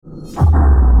Hi,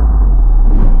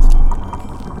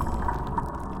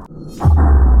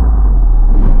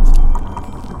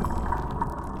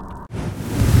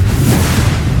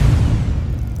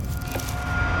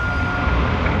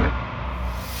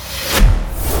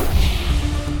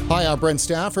 I'm Brent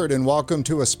Stafford, and welcome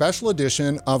to a special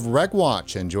edition of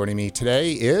RegWatch. And joining me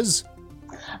today is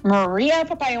Maria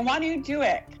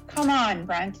Papayawanu-Duick. Come on,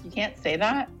 Brent. You can't say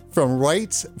that. From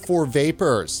Rights for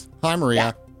Vapors. Hi, Maria.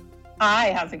 Yeah.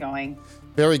 Hi, how's it going?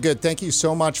 Very good. Thank you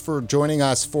so much for joining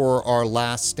us for our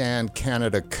Last Stand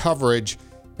Canada coverage.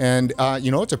 And,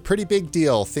 it's a pretty big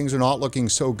deal. Things are not looking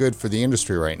so good for the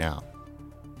industry right now.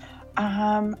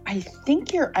 I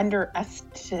think you're under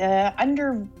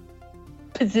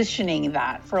positioning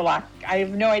that for lack. I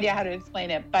have no idea how to explain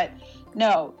it, but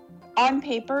no, on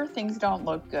paper, things don't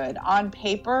look good. On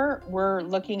paper, we're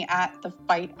looking at the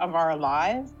fight of our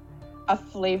lives, a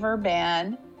flavor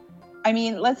ban. I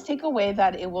mean, let's take away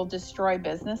that it will destroy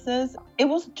businesses. It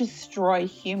will destroy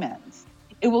humans.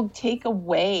 It will take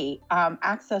away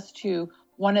access to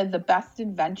one of the best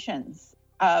inventions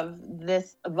of the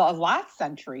last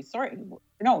century.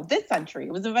 This century.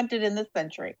 It was invented in this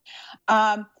century.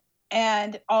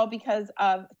 And all because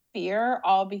of fear,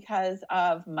 all because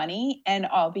of money, and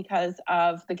all because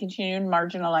of the continued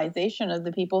marginalization of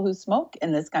the people who smoke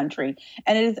in this country.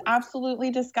 And it is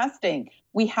absolutely disgusting.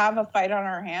 We have a fight on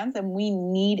our hands, and we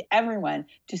need everyone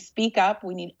to speak up.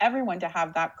 We need everyone to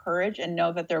have that courage and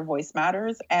know that their voice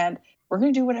matters. And we're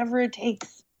going to do whatever it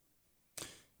takes.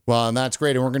 Well, and that's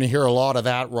great. And we're going to hear a lot of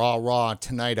that rah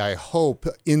tonight, I hope,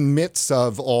 in midst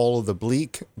of all of the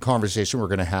bleak conversation we're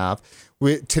going to have.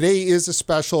 Today is a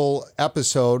special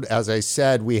episode. As I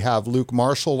said, we have Luke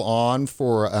Marshall on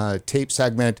for a tape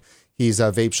segment. He's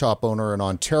a vape shop owner in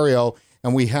Ontario.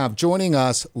 And we have joining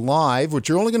us live, which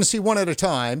you're only going to see one at a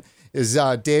time, is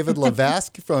David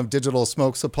Levesque from Digital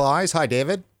Smoke Supplies. Hi,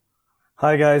 David.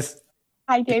 Hi, guys.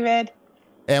 Hi, David.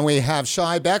 And we have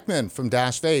Shai Beckman from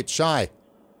Dash Vape. Shai.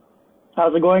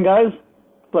 How's it going, guys?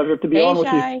 Pleasure to be on with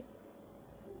you.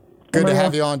 Good to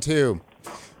have you on, too.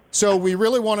 So we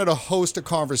really wanted to host a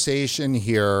conversation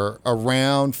here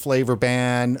around flavor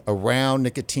ban, around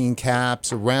nicotine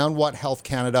caps, around what Health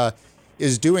Canada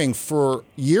is doing. For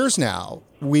years now,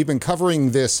 we've been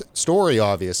covering this story,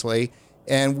 obviously,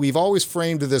 and we've always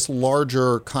framed this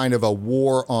larger kind of a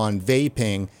war on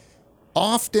vaping.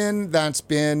 Often that's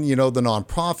been, the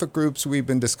nonprofit groups we've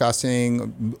been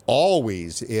discussing.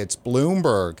 Always it's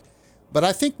Bloomberg. But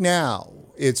I think now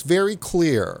it's very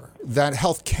clear that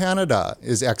Health Canada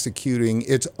is executing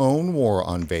its own war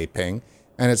on vaping,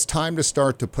 and it's time to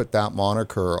start to put that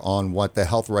moniker on what the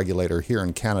health regulator here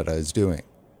in Canada is doing.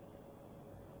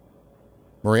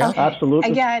 Maria? Okay. Absolutely.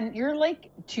 Again, you're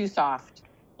too soft.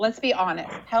 Let's be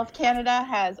honest. Health Canada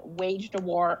has waged a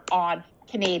war on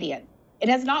Canadians. It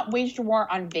has not waged a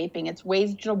war on vaping. It's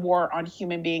waged a war on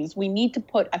human beings. We need to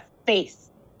put a face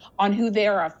on who they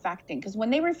are affecting. Because when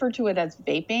they refer to it as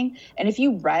vaping, and if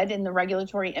you read in the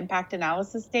regulatory impact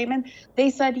analysis statement,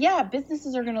 they said, yeah,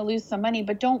 businesses are going to lose some money,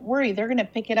 but don't worry, they're going to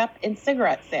pick it up in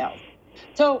cigarette sales.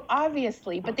 So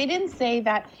obviously, but they didn't say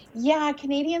that, yeah,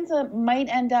 Canadians might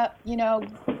end up,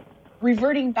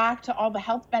 reverting back to all the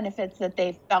health benefits that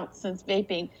they've felt since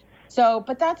vaping. So,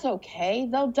 but that's okay.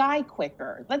 They'll die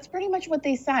quicker. That's pretty much what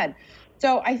they said.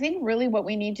 So I think really what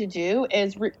we need to do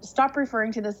is stop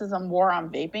referring to this as a war on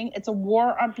vaping. It's a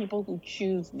war on people who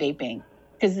choose vaping,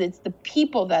 because it's the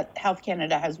people that Health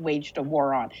Canada has waged a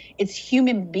war on. It's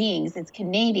human beings, it's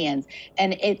Canadians,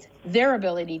 and it's their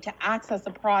ability to access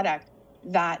a product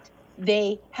that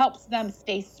helps them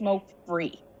stay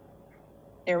smoke-free.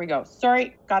 There we go.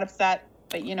 Sorry, got upset,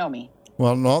 but you know me.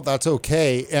 Well, no, that's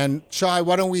okay. And Shai,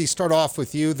 why don't we start off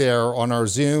with you there on our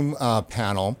Zoom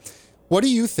panel? What do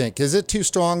you think? Is it too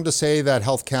strong to say that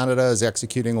Health Canada is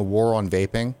executing a war on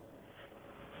vaping?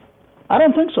 I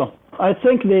don't think so. I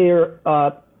think they're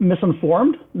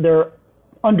misinformed. They're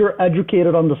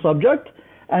undereducated on the subject,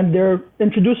 and they're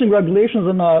introducing regulations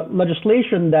and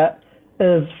legislation that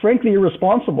is frankly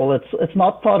irresponsible. It's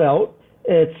not thought out.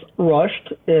 It's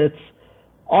rushed. It's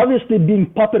obviously being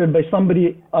puppeted by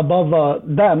somebody above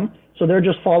them, so they're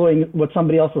just following what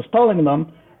somebody else is telling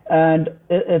them, and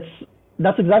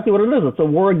that's exactly what it is. It's a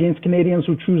war against Canadians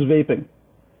who choose vaping.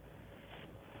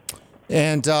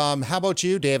 And how about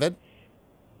you, David?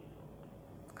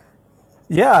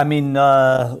 Yeah, I mean,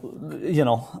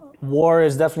 war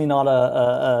is definitely not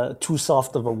a too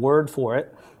soft of a word for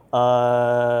it.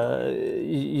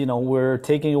 We're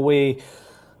taking away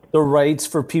the rights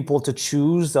for people to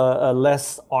choose a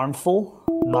less harmful,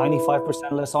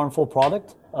 95% less harmful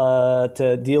product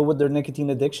to deal with their nicotine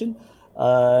addiction.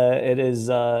 It is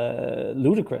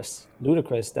ludicrous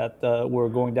that we're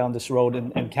going down this road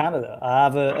in Canada. I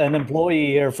have an employee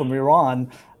here from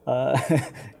Iran,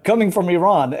 coming from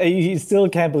Iran. He still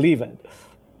can't believe it.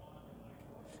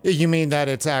 You mean that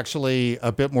it's actually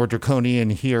a bit more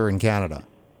draconian here in Canada?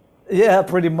 Yeah,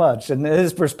 pretty much. And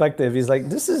his perspective, he's like,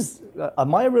 "This is,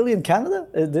 am I really in Canada?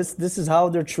 This is how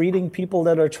they're treating people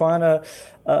that are trying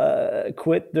to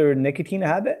quit their nicotine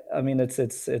habit? I mean,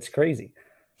 it's crazy."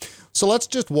 So let's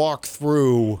just walk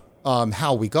through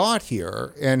how we got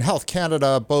here. And Health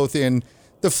Canada, both in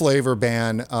the flavor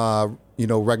ban,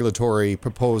 regulatory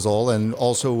proposal, and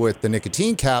also with the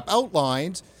nicotine cap,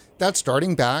 outlined that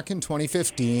starting back in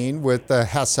 2015 with the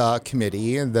HESA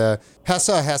committee, and the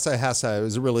HESA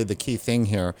is really the key thing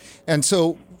here. And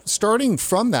so starting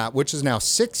from that, which is now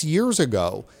 6 years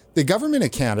ago, the government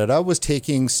of Canada was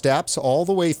taking steps all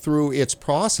the way through its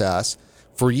process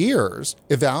for years,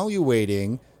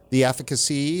 evaluating the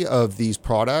efficacy of these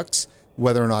products,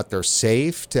 whether or not they're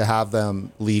safe to have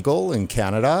them legal in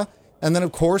Canada. And then,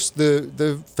 of course,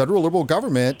 the federal Liberal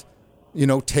government,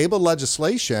 tabled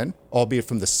legislation, albeit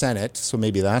from the Senate, so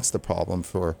maybe that's the problem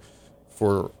for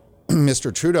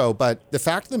Mr. Trudeau. But the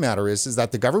fact of the matter is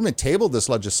that the government tabled this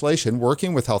legislation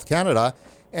working with Health Canada,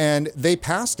 and they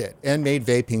passed it and made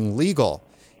vaping legal.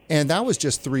 And that was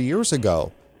just 3 years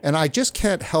ago. And I just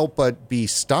can't help but be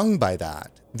stung by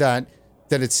that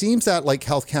it seems that like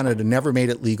Health Canada never made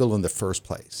it legal in the first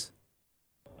place.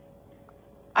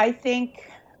 I think,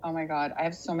 oh my God, I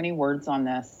have so many words on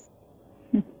this.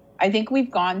 I think we're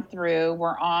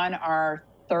on our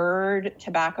third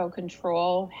tobacco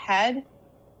control head.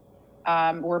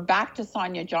 We're back to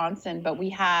Sonia Johnson, but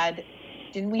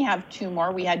didn't we have two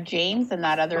more? We had James and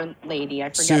that other lady, I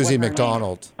forget Susie what her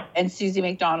McDonald. name. And Susie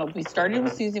McDonald. We started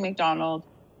with Susie McDonald.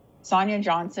 Sonia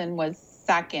Johnson was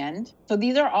second. So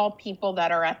these are all people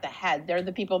that are at the head. They're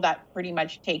the people that pretty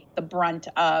much take the brunt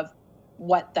of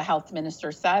what the health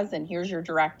minister says, and here's your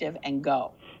directive and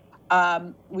go.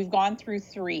 We've gone through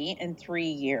 3 in 3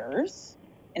 years,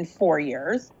 in 4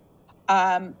 years.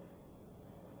 I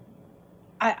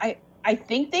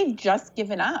think they've just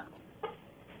given up.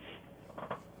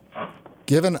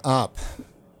 Given up.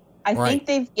 I think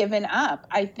they've given up.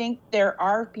 I think there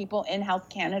are people in Health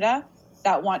Canada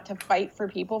that want to fight for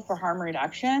people for harm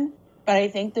reduction, but I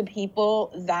think the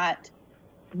people that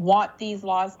want these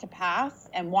laws to pass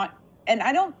and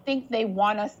I don't think they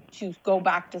want us to go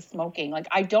back to smoking. Like,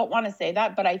 I don't want to say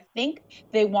that, but I think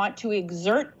they want to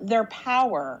exert their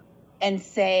power and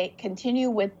say, continue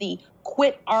with the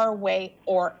quit our way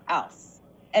or else.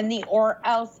 And the or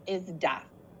else is death.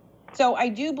 So I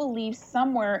do believe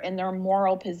somewhere in their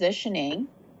moral positioning,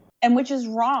 and which is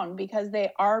wrong because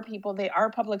they are people, they are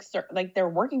public, like they're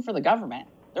working for the government.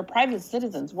 They're private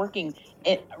citizens working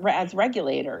as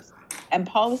regulators and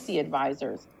policy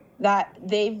advisors, that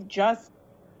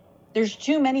there's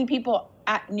too many people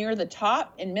near the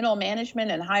top in middle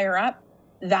management and higher up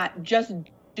that just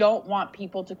don't want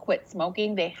people to quit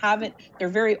smoking. They're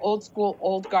very old school,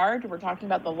 old guard. We're talking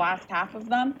about the last half of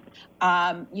them,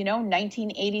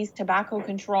 1980s tobacco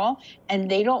control. And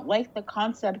they don't like the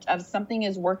concept of something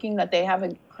is working that they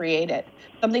haven't created.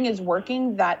 Something is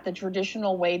working that the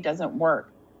traditional way doesn't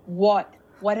work. What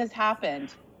has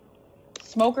happened?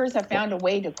 Smokers have found a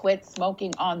way to quit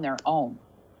smoking on their own.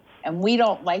 And we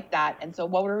don't like that. And so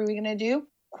what are we going to do?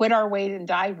 Quit our way and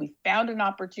die. We found an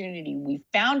opportunity. We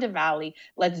found a valley.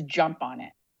 Let's jump on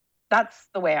it. That's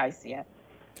the way I see it.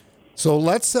 So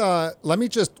let me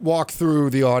just walk through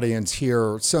the audience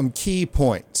here some key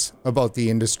points about the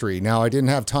industry. Now, I didn't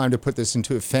have time to put this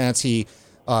into a fancy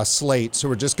slate, so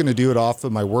we're just going to do it off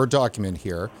of my Word document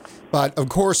here. But of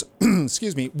course,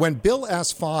 excuse me, when Bill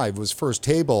S5 was first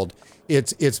tabled,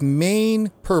 its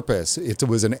main purpose, it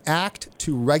was an act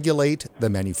to regulate the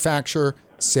manufacture,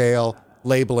 sale,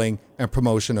 labeling, and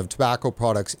promotion of tobacco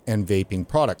products and vaping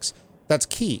products. That's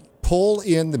key. Pull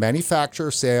in the manufacture,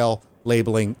 sale,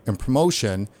 labeling, and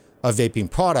promotion of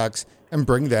vaping products and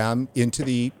bring them into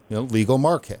the legal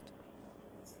market.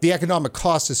 The economic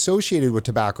cost associated with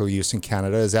tobacco use in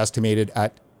Canada is estimated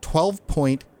at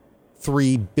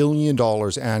 $12.3 billion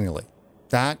annually.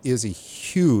 That is a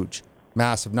huge,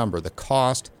 massive number. The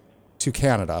cost to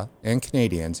Canada and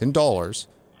Canadians in dollars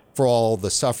for all the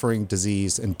suffering,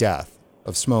 disease, and death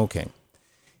of smoking.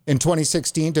 In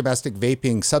 2016, domestic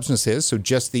vaping substances, so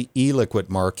just the e-liquid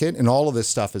market, and all of this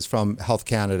stuff is from Health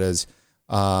Canada's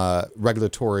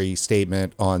regulatory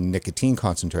statement on nicotine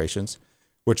concentrations,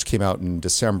 which came out in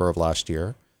December of last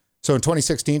year. So in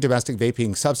 2016, domestic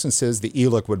vaping substances, the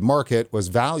e-liquid market was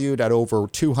valued at over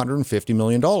 $250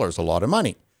 million, a lot of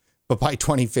money. But by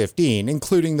 2015,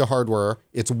 including the hardware,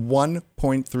 it's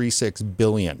 1.36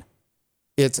 billion.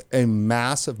 It's a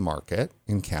massive market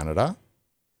in Canada.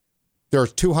 There are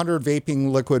 200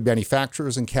 vaping liquid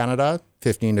manufacturers in Canada.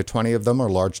 15 to 20 of them are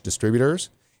large distributors.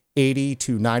 85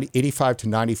 to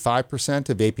 95%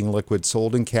 of vaping liquid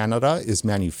sold in Canada is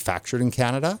manufactured in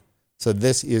Canada. So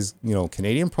this is,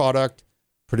 Canadian product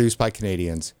produced by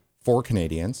Canadians for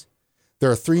Canadians.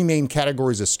 There are three main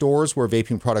categories of stores where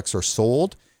vaping products are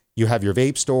sold. You have your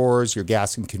vape stores, your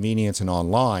gas and convenience, and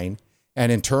online.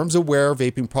 And in terms of where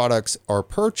vaping products are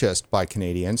purchased by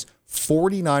Canadians,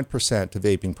 49% of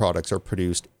vaping products are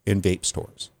produced in vape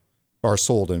stores, are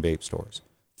sold in vape stores.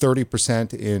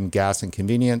 30% in gas and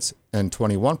convenience, and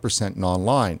 21% in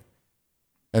online.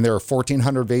 And there are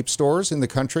 1,400 vape stores in the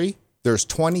country. There's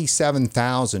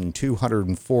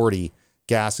 27,240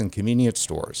 gas and convenience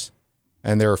stores.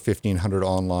 And there are 1,500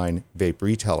 online vape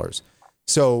retailers.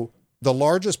 So the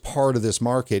largest part of this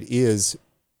market is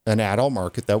an adult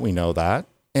market, that we know that.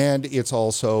 And it's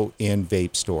also in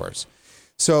vape stores.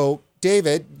 So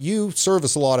David, you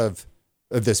service a lot of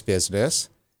this business,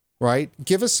 right?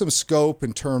 Give us some scope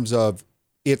in terms of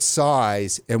its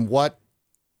size and what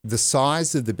the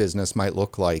size of the business might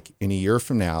look like in a year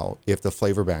from now if the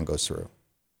flavor ban goes through.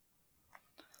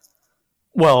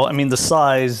 Well, I mean,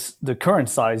 the current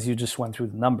size, you just went through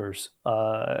the numbers.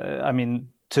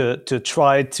 To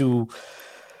try to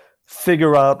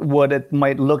figure out what it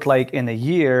might look like in a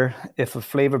year if a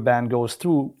flavor ban goes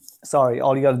through,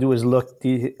 all you got to do is look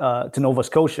to Nova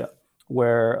Scotia,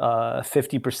 where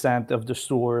 50% of the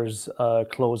stores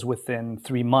close within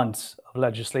 3 months of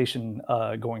legislation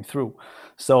going through.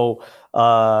 So,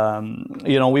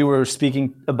 we were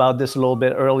speaking about this a little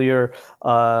bit earlier.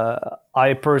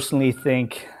 I personally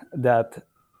think that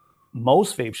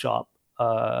most vape shop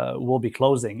will be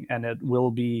closing, and it will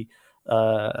be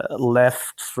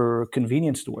left for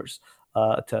convenience stores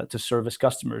to service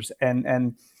customers.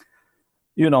 And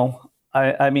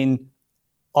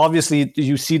obviously,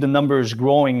 you see the numbers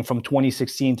growing from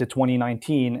 2016 to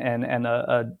 2019, and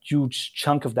a huge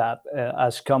chunk of that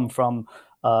has come from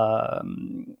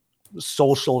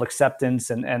social acceptance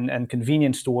and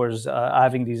convenience stores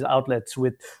having these outlets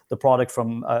with the product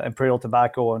from Imperial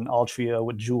Tobacco and Altria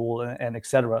with Juul and et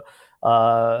cetera.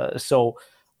 So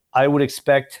I would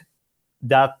expect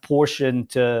that portion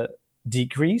to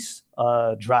decrease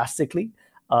drastically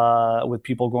with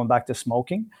people going back to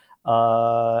smoking.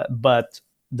 But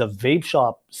the vape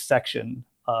shop section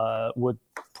would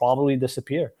probably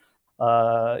disappear.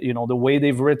 The way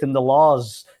they've written the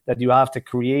laws that you have to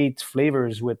create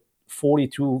flavors with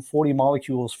 40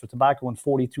 molecules for tobacco and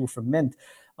 42 for mint,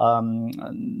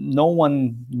 no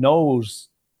one knows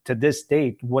to this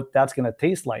date what that's going to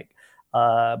taste like.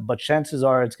 But chances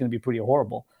are it's going to be pretty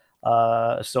horrible.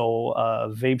 So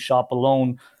vape shop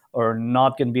alone are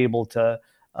not going to be able to.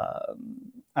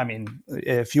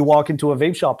 If you walk into a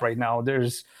vape shop right now,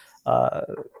 there's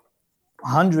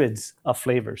hundreds of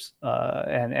flavors,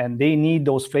 and they need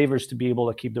those flavors to be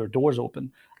able to keep their doors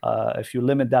open. If you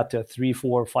limit that to 3,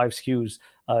 4, 5 SKUs,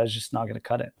 it's just not going to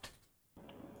cut it.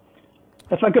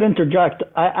 If I could interject,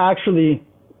 I actually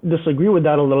disagree with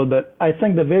that a little bit. I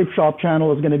think the vape shop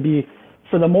channel is going to be,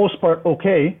 for the most part,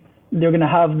 okay. They're going to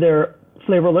have their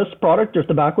flavorless product, their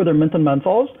tobacco, their mint and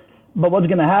menthols. But what's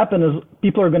going to happen is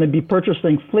people are going to be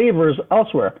purchasing flavors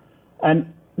elsewhere.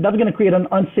 And that's going to create an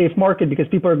unsafe market because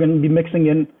people are going to be mixing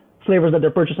in flavors that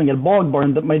they're purchasing at Bog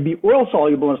Barn that might be oil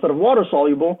soluble instead of water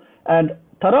soluble. And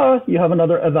ta-da, you have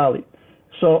another EVALI.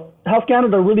 So Health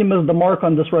Canada really missed the mark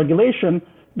on this regulation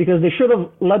because they should have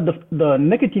let the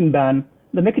nicotine ban,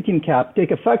 the nicotine cap,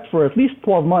 take effect for at least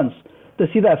 12 months to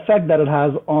see the effect that it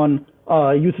has on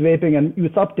youth vaping and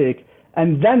youth uptake.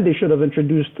 And then they should have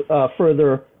introduced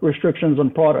further restrictions on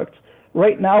products.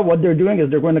 Right now, what they're doing is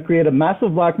they're going to create a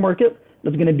massive black market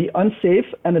that's going to be unsafe,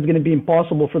 and it's going to be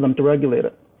impossible for them to regulate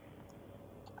it.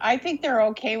 I think they're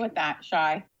okay with that,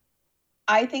 Shai.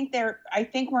 I think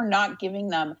we're not giving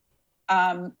them.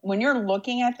 When you're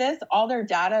looking at this, all their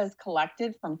data is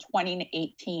collected from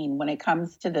 2018 when it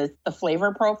comes to the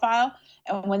flavor profile.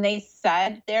 And when they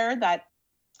said there that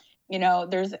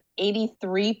there's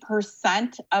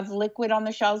 83% of liquid on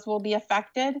the shelves will be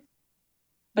affected.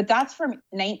 But that's from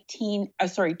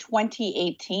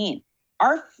 2018.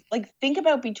 Think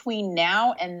about between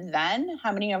now and then,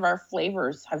 how many of our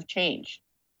flavors have changed.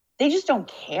 They just don't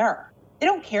care. They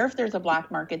don't care if there's a black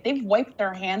market. They've wiped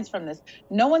their hands from this.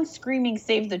 No one's screaming,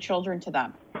 save the children to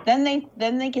them. Then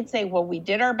they could say, well, we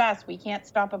did our best. We can't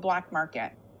stop a black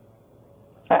market.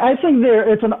 I think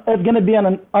it's going to be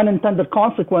an unintended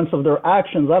consequence of their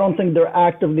actions. I don't think they're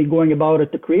actively going about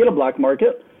it to create a black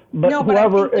market. But No, but I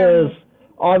whoever think they're- is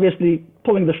obviously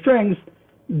pulling the strings,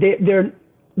 they're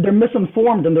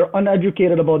misinformed and they're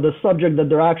uneducated about the subject that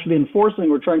they're actually enforcing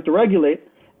or trying to regulate,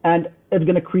 and it's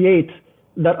going to create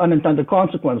that unintended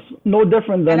consequence. No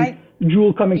different than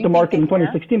Juul coming to market in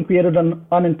 2016 created an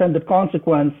unintended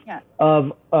consequence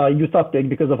of youth uptake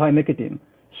because of high nicotine.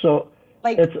 So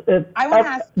I want to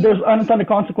ask you, there's unintended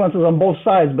consequences on both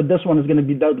sides, but this one is going to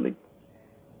be deadly.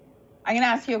 I'm going to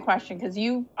ask you a question because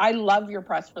I love your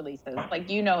press releases. Like,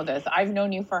 you know this. I've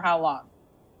known you for how long?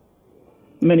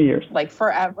 Many years. Like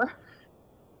forever.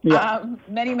 Yeah.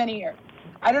 Many, many years.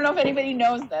 I don't know if anybody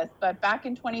knows this, but back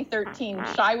in 2013,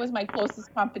 Shai was my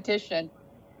closest competition,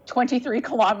 23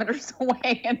 kilometers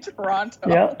away in Toronto.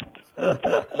 Yeah.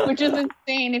 Which is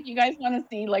insane. If you guys want to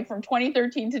see, like, from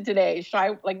 2013 to today,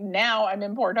 Shai, like, now I'm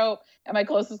in Port Hope and my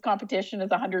closest competition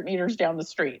is 100 meters down the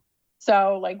street.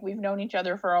 So, like, we've known each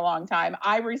other for a long time.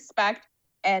 I respect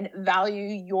and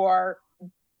value your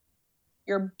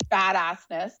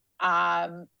badassness.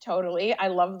 Totally. I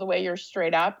love the way you're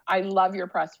straight up. I love your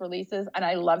press releases, and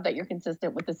I love that you're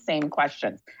consistent with the same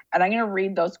questions. And I'm going to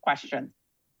read those questions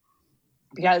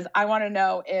because I want to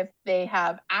know if they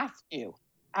have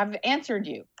answered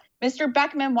you. Mr.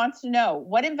 Beckman wants to know,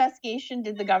 what investigation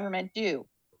did the government do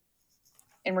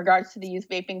in regards to the youth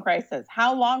vaping crisis?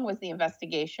 How long was the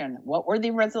investigation? What were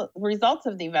the results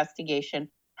of the investigation?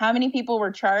 How many people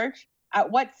were charged? At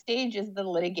what stage is the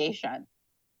litigation?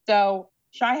 So,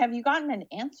 Shai, have you gotten an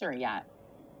answer yet?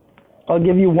 I'll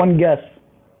give you one guess.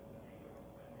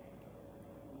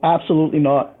 Absolutely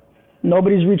not.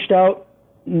 Nobody's reached out.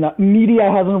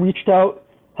 Media hasn't reached out.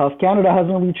 Health Canada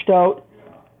hasn't reached out.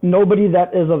 Nobody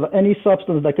that is of any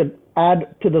substance that could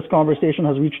add to this conversation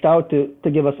has reached out to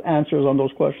give us answers on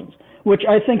those questions, which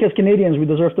I think as Canadians, we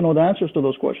deserve to know the answers to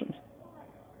those questions.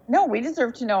 No, we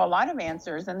deserve to know a lot of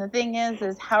answers. And the thing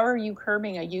is how are you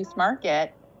curbing a youth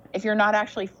market if you're not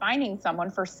actually fining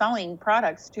someone for selling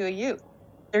products to a youth?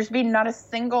 There's been not a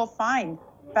single fine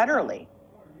federally.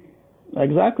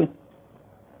 Exactly.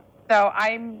 So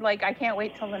I'm like, I can't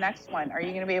wait till the next one. Are you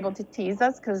going to be able to tease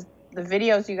us? Because the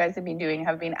videos you guys have been doing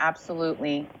have been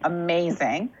absolutely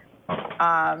amazing.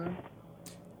 I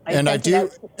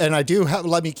do have,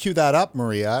 let me cue that up,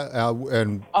 Maria,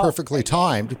 and perfectly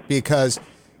timed, because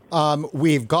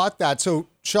we've got that. So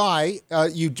Shai,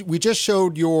 we just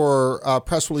showed your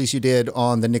press release you did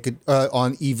on the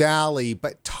on EVALI,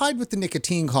 but tied with the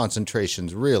nicotine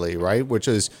concentrations, really, right?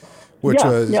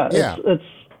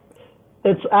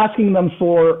 It's asking them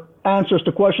for answers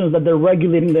to questions that they're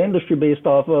regulating the industry based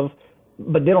off of,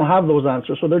 but they don't have those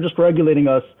answers. So they're just regulating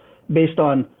us based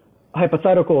on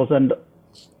hypotheticals and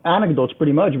anecdotes,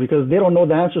 pretty much, because they don't know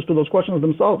the answers to those questions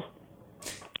themselves.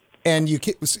 And you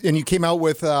came out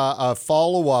with a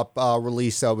follow-up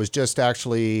release that was just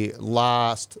actually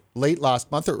late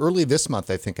last month or early this month,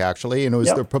 I think, actually, and it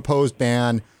was the proposed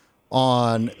ban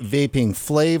on vaping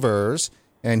flavors.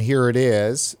 And here it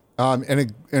is.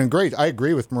 And great. I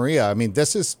agree with Maria. I mean,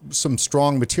 this is some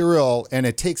strong material, and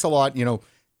it takes a lot,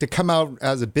 to come out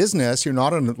as a business. You're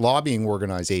not a lobbying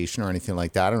organization or anything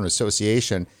like that, or an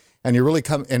association. And you really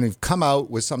you've come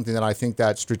out with something that I think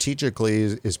that strategically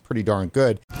is pretty darn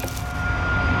good.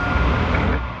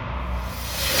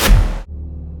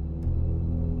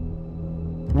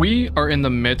 We are in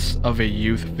the midst of a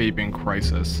youth vaping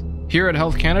crisis. Here at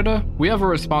Health Canada, we have a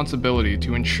responsibility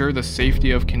to ensure the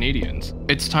safety of Canadians.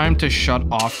 It's time to shut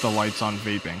off the lights on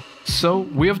vaping. So,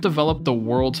 we have developed the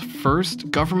world's first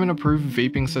government-approved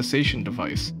vaping cessation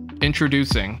device.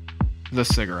 Introducing the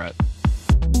cigarette.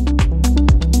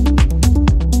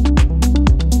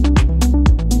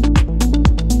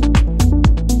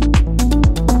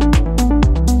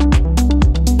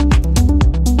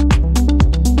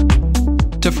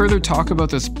 To further talk about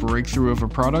this breakthrough of a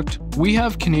product, we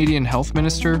have Canadian Health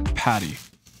Minister Patty.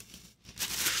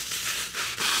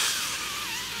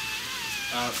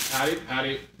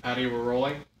 Patty, we're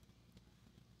rolling.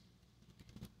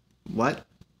 What?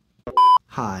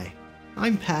 Hi,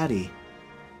 I'm Patty,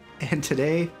 and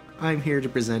today I'm here to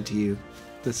present to you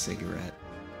the cigarette.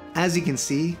 As you can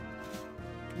see,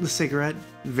 the cigarette,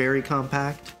 very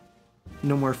compact,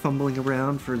 no more fumbling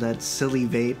around for that silly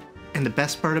vape. And the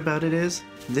best part about it is,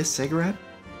 this cigarette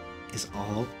is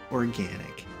all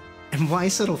organic. And why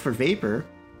settle for vapor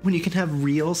when you can have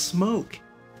real smoke?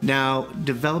 Now,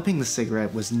 developing the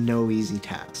cigarette was no easy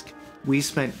task. We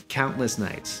spent countless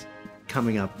nights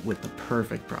coming up with the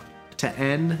perfect product to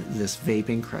end this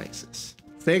vaping crisis.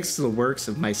 Thanks to the works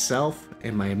of myself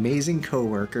and my amazing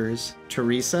co-workers,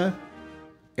 Teresa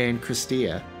and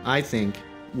Christia, I think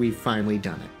we've finally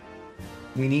done it.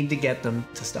 We need to get them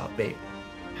to stop vaping.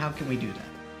 How can we do that?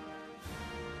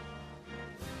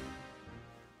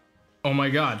 Oh my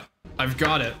god, I've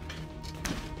got it.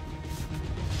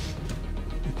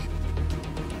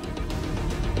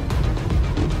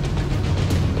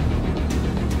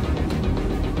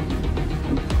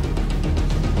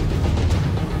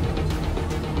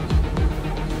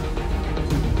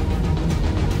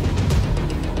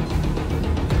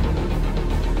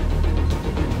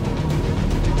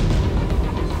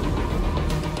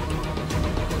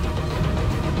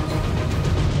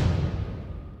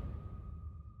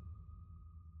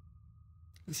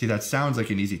 See, that sounds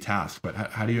like an easy task, but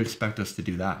how do you expect us to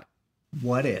do that?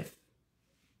 What if,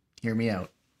 hear me out,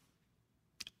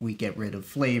 we get rid of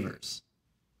flavors?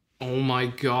 Oh my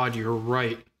god, you're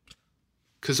right.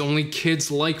 Because only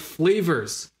kids like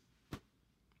flavors.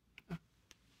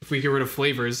 If we get rid of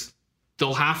flavors,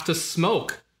 they'll have to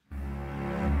smoke.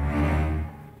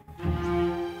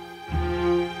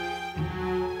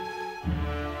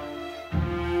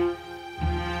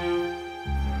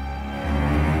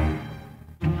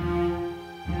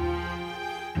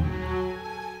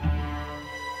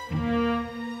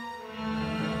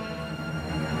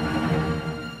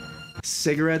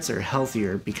 Cigarettes are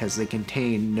healthier because they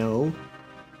contain no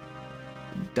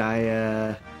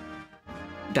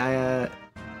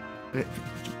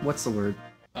what's the word?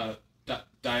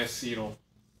 Diacetyl.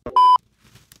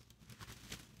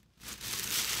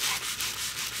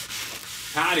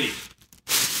 Patty.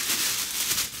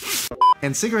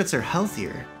 And cigarettes are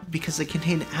healthier because they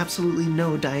contain absolutely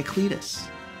no Diacletus.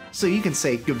 So you can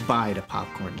say goodbye to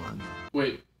popcorn lung.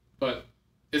 Wait, but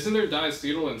isn't there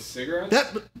diacetyl in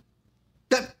cigarettes?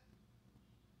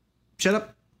 Shut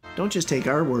up. Don't just take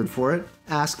our word for it.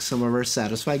 Ask some of our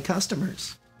satisfied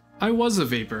customers. I was a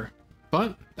vapor,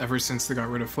 but ever since they got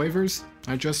rid of flavors,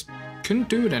 I just couldn't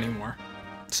do it anymore.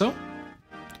 So,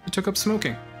 I took up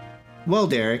smoking. Well,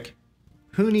 Derek,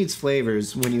 who needs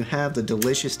flavors when you have the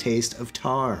delicious taste of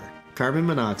tar, carbon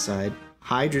monoxide,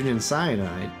 hydrogen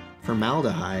cyanide,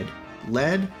 formaldehyde,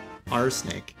 lead,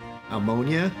 arsenic,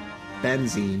 ammonia,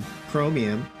 benzene,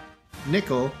 chromium,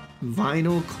 nickel,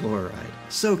 vinyl chloride.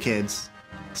 So kids,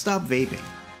 stop vaping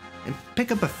and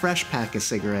pick up a fresh pack of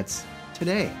cigarettes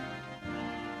today.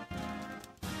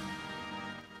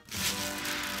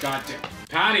 Goddamn.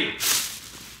 Patty!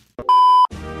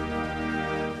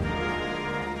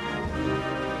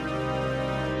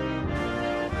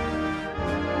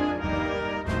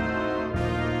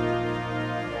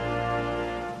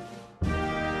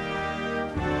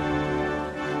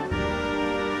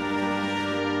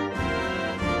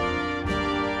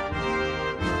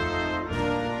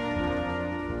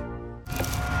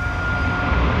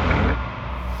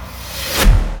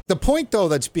 The point, though,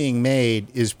 that's being made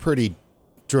is pretty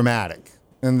dramatic,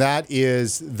 and that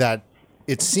is that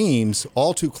it seems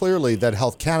all too clearly that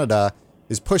Health Canada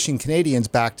is pushing Canadians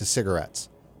back to cigarettes.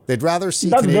 They'd rather see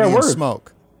That's their Canadians word.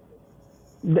 smoke.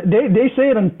 They say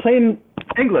it in plain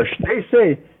English. They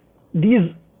say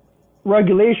these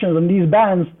regulations and these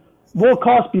bans will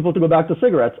cause people to go back to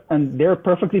cigarettes, and they're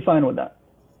perfectly fine with that.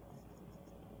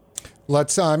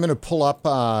 Let's. I'm going to pull up.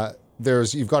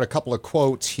 You've got a couple of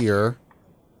quotes here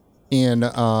in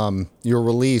your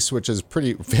release, which is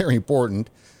very important.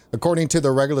 According to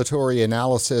the Regulatory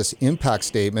Analysis Impact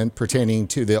Statement pertaining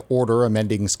to the order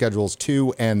amending Schedules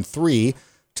 2 and 3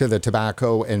 to the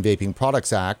Tobacco and Vaping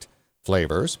Products Act,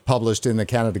 flavors, published in the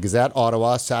Canada Gazette,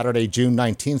 Ottawa, Saturday, June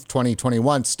 19th,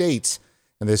 2021, states,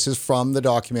 and this is from the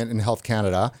document in Health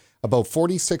Canada, about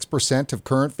 46% of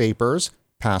current vapors,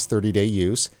 past 30-day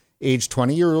use, aged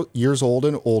 20 years old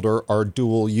and older, are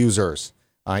dual users,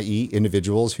 i.e.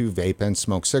 individuals who vape and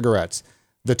smoke cigarettes.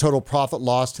 The total profit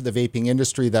loss to the vaping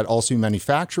industry that also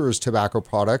manufactures tobacco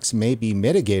products may be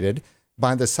mitigated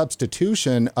by the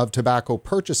substitution of tobacco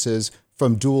purchases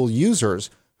from dual users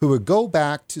who would go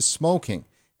back to smoking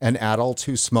and adults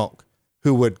who smoke,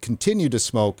 who would continue to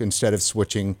smoke instead of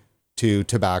switching to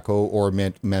tobacco or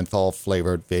menthol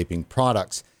flavored vaping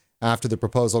products. After the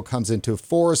proposal comes into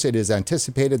force, it is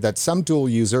anticipated that some dual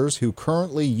users who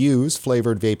currently use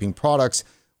flavored vaping products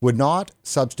would not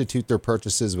substitute their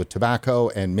purchases with tobacco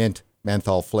and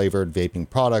menthol flavored vaping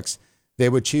products. They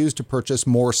would choose to purchase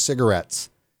more cigarettes,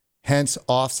 hence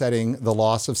offsetting the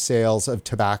loss of sales of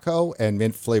tobacco and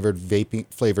mint flavored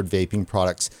vaping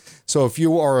products. So if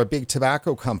you are a big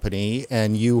tobacco company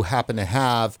and you happen to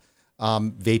have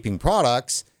vaping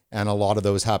products, and a lot of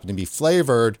those happen to be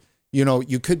flavored,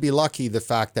 you could be lucky the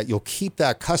fact that you'll keep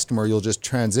that customer. You'll just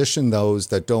transition those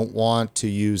that don't want to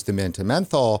use the mint and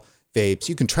menthol vapes.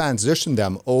 You can transition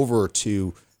them over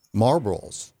to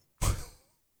Marlboros.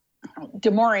 De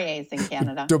Mauriers in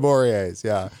Canada. De Mauriers,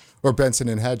 yeah. Or Benson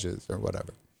and Hedges or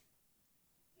whatever.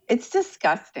 It's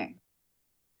disgusting.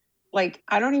 like,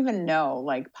 I don't even know.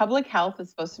 Like, public health is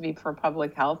supposed to be for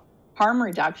public health. Harm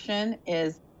reduction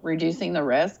is reducing the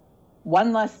risk.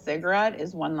 One less cigarette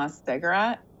is one less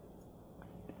cigarette.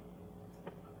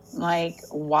 Like,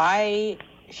 why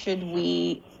should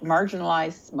we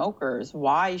marginalize smokers?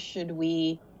 Why should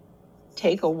we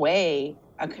take away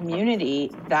a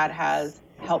community that has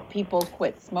helped people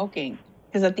quit smoking?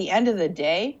 Because at the end of the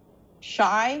day,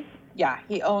 Shy, yeah,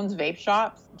 he owns vape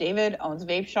shops. David owns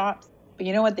vape shops. But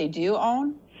you know what they do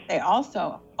own? They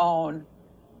also own,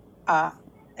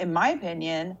 in my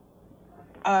opinion,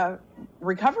 a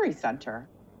recovery center.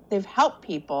 They've helped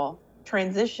people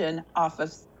transition off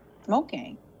of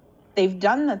smoking. They've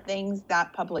done the things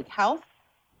that public health,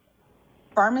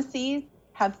 pharmacies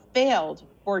have failed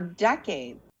for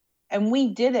decades. And we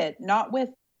did it not with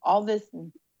all this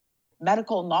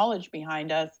medical knowledge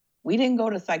behind us. We didn't go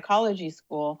to psychology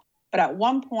school, but at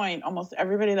one point, almost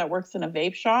everybody that works in a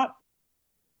vape shop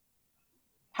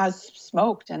has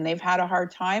smoked and they've had a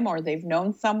hard time, or they've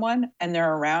known someone and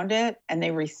they're around it and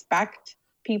they respect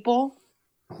people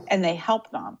and they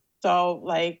help them. So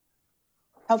like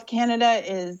Health Canada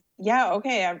is, yeah,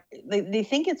 okay. They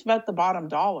think it's about the bottom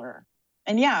dollar.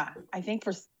 And yeah, I think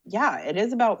it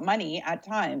is about money at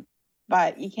times,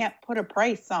 but you can't put a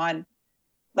price on,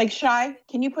 like, Shy,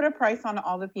 can you put a price on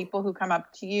all the people who come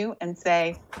up to you and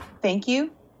say, thank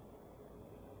you?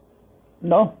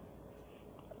 No.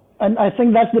 And I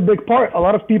think that's the big part. A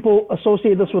lot of people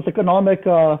associate this with economic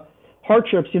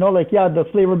hardships, like, yeah, the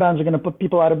flavor bans are going to put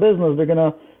people out of business. They're going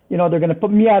to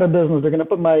put me out of business. They're going to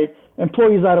put my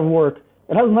employees out of work.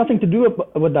 It has nothing to do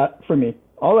with that for me.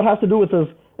 All it has to do with is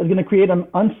going to create an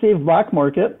unsafe black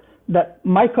market that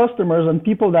my customers and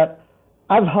people that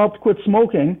I've helped quit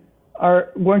smoking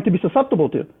are going to be susceptible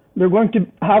to. They're going to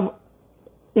have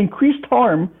increased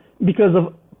harm because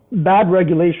of bad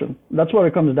regulation. That's what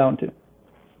it comes down to.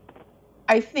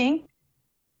 I think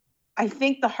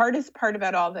the hardest part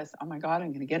about all this, oh my God, I'm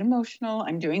going to get emotional.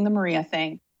 I'm doing the Maria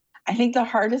thing. I think the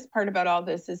hardest part about all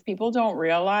this is people don't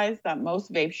realize that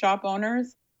most vape shop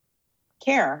owners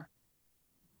care.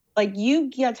 Like, you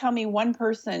can't tell me one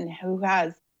person who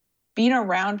has been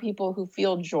around people who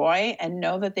feel joy and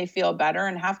know that they feel better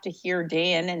and have to hear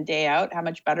day in and day out how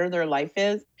much better their life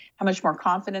is, how much more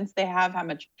confidence they have,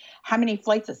 how many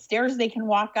flights of stairs they can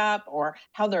walk up, or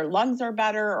how their lungs are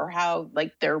better, or how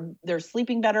like they're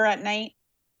sleeping better at night,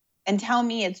 and tell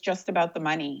me it's just about the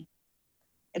money.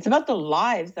 It's about the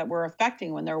lives that we're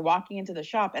affecting when they're walking into the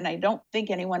shop. And I don't think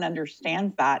anyone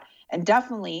understands that. And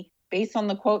definitely based on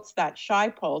the quotes that Shy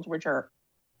pulled, which are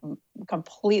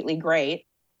completely great,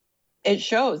 it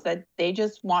shows that they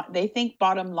think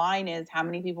bottom line is how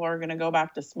many people are going to go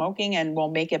back to smoking and we'll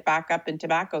make it back up in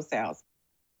tobacco sales.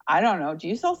 I don't know. Do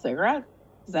you sell cigarettes?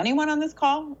 Does anyone on this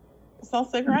call sell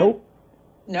cigarettes? Nope.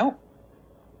 No.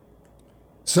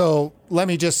 So let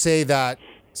me just say that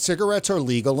cigarettes are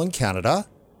legal in Canada.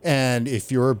 And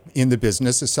if you're in the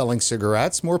business of selling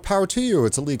cigarettes, more power to you.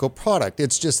 It's a legal product.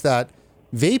 It's just that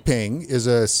vaping is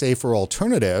a safer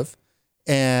alternative.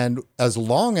 And as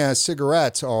long as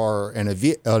cigarettes are an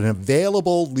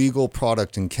available legal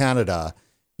product in Canada,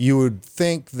 you would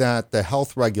think that the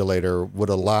health regulator would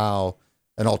allow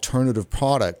an alternative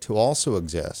product to also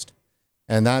exist.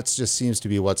 And that just seems to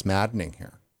be what's maddening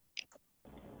here.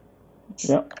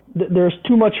 Yeah, there's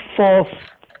too much false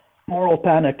moral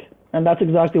panic, and that's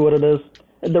exactly what it is.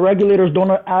 The regulators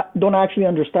don't actually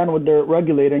understand what they're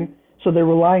regulating, so they're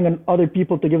relying on other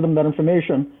people to give them that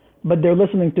information. But they're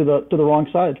listening to the wrong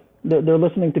side. They're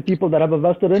listening to people that have a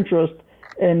vested interest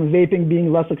in vaping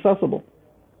being less accessible.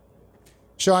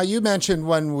 Shai, you mentioned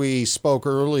when we spoke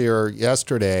earlier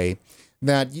yesterday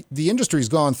that the industry's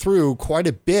gone through quite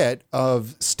a bit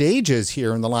of stages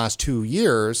here in the last 2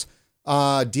 years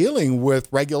dealing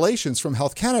with regulations from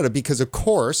Health Canada because, of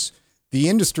course, the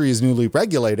industry is newly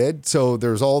regulated. So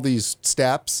there's all these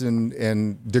steps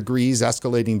and degrees,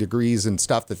 escalating degrees and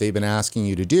stuff that they've been asking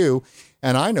you to do.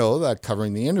 And I know that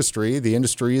covering the industry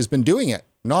has been doing it,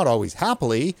 not always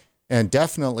happily, and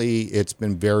definitely it's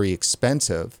been very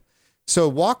expensive. So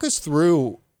walk us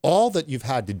through all that you've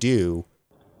had to do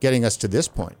getting us to this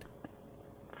point.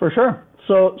 For sure.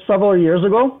 So several years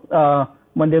ago,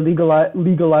 when they legalized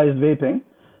vaping,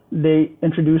 they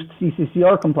introduced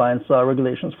CCCR compliance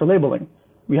regulations for labeling.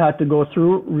 We had to go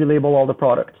through, relabel all the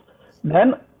products.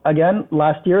 Then, again,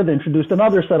 last year, they introduced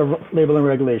another set of labeling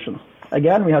regulations.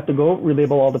 Again, we had to go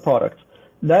relabel all the products.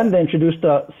 Then they introduced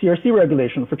a CRC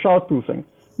regulation for childproofing.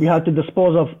 We had to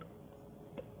dispose of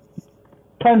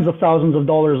tens of thousands of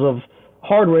dollars of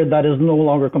hardware that is no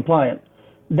longer compliant.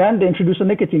 Then they introduced a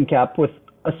nicotine cap with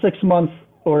a 6 month,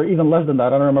 or even less than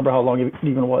that, I don't remember how long it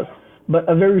even was, but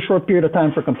a very short period of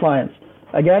time for compliance.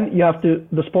 Again, you have to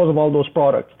dispose of all those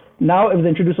products. Now, if they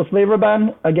introduce a flavor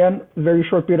ban, again, very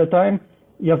short period of time,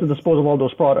 you have to dispose of all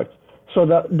those products. So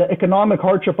the economic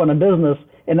hardship on a business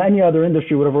in any other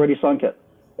industry would have already sunk it.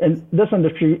 In this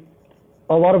industry,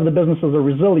 a lot of the businesses are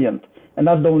resilient, and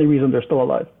that's the only reason they're still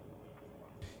alive.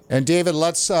 And David,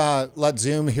 let's let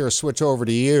Zoom here switch over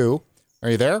to you.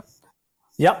 Are you there?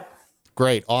 Yep.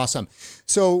 Great, awesome.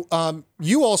 So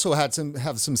you also have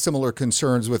some similar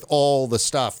concerns with all the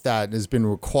stuff that has been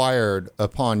required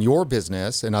upon your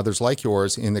business and others like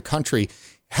yours in the country.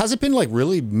 Has it been like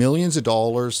really millions of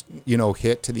dollars,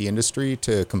 hit to the industry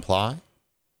to comply?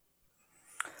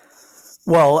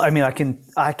 Well, I mean,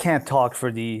 I can't talk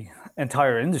for the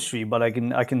entire industry, but I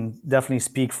can definitely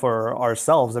speak for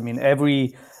ourselves. I mean,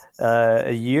 every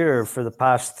a year for the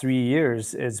past 3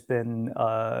 years, it's been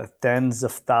tens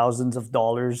of thousands of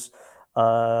dollars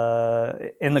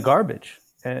in the garbage.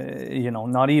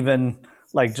 Not even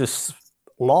like just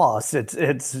loss.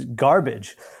 It's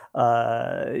garbage.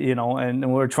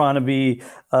 And we're trying to be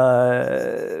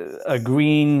a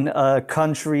green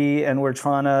country, and we're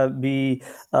trying to be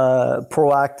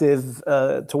proactive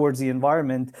towards the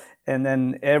environment. And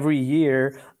then every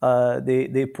year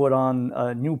they put on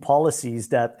new policies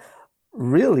that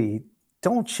really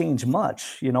don't change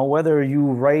much, whether you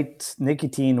write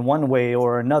nicotine one way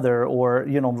or another, or,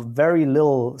 very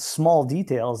little small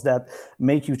details that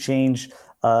make you change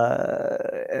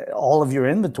all of your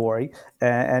inventory,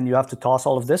 and you have to toss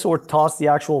all of this, or toss the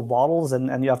actual bottles,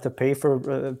 and you have to pay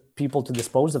for people to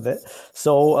dispose of it.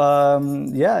 So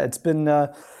it's been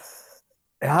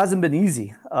it hasn't been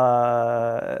easy,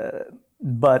 but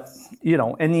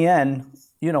in the end,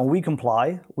 we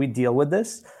comply, we deal with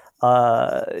this.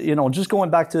 Just going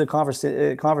back to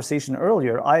the conversation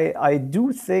earlier, I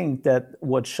do think that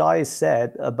what Shai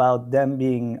said about them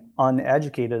being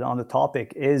uneducated on the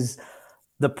topic is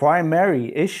the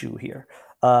primary issue here,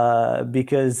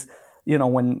 because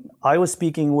when I was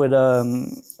speaking with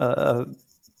a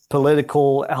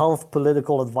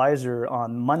political advisor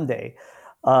on Monday,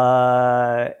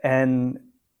 and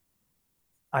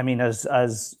I mean,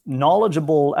 as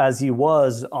knowledgeable as he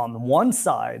was on one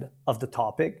side of the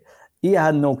topic, he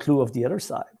had no clue of the other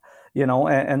side.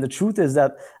 And the truth is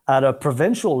that at a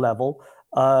provincial level,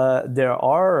 there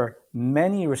are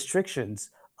many restrictions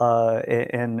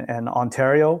in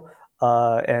Ontario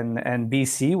and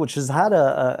BC, which has had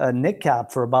a nic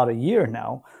cap for about a year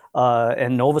now,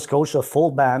 and Nova Scotia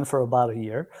full ban for about a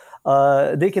year.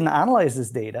 They can analyze this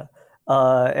data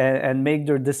and make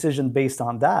their decision based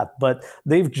on that. But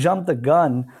they've jumped the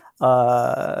gun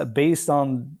based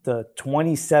on the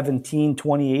 2017,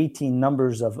 2018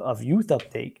 numbers of youth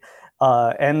uptake,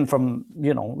 and from,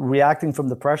 reacting from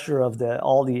the pressure of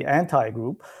all the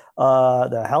anti-group,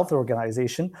 the health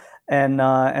organization.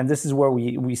 And this is where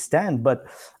we stand. But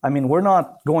I mean, we're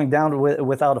not going down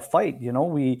without a fight.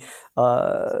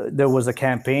 There was a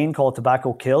campaign called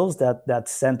Tobacco Kills that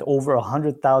sent over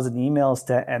 100,000 emails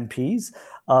to MPs.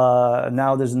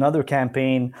 Now there's another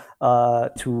campaign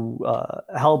to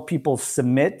help people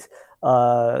submit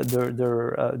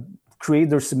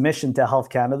create their submission to Health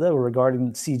Canada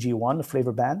regarding CG1, the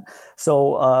flavor ban.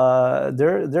 So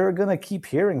they're going to keep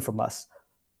hearing from us.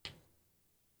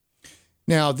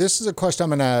 Now, this is a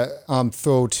question I'm going to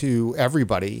throw to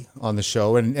everybody on the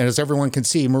show. And as everyone can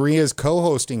see, Maria is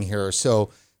co-hosting here.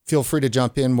 So feel free to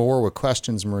jump in more with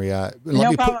questions, Maria.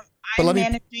 No problem. I'm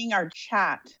managing our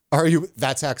chat. Are you?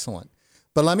 That's excellent.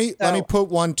 But let me put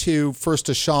one first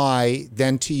to Shai,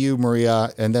 then to you, Maria,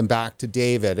 and then back to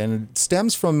David. And it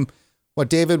stems from what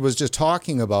David was just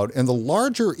talking about. And the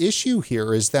larger issue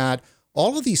here is that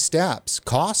all of these steps,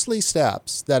 costly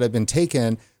steps that have been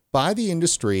taken by the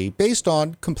industry based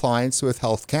on compliance with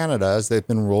Health Canada as they've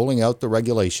been rolling out the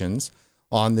regulations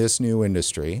on this new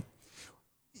industry,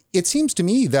 it seems to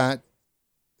me that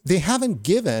they haven't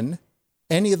given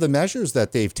any of the measures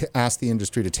that they've asked the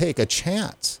industry to take a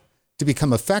chance to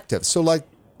become effective. So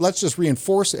let's just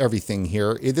reinforce everything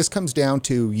here. This comes down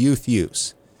to youth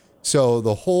use. So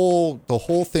the whole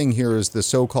thing here is the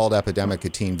so-called epidemic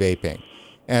of teen vaping.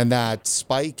 And that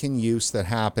spike in use that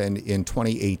happened in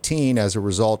 2018 as a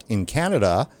result in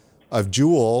Canada of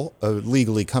Juul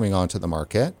legally coming onto the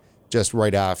market just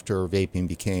right after vaping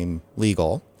became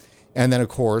legal. And then, of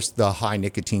course, the high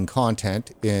nicotine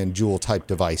content in Juul type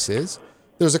devices.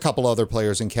 There's a couple other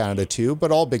players in Canada too,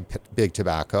 but all big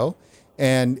tobacco.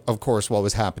 And of course, what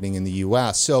was happening in the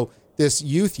US. So this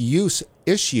youth use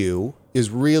issue is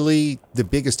really the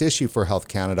biggest issue for Health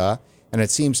Canada. And it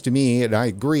seems to me, and I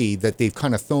agree, that they've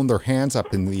kind of thrown their hands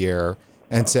up in the air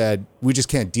and said, we just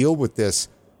can't deal with this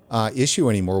issue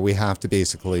anymore. We have to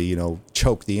basically,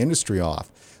 choke the industry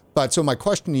off. But so my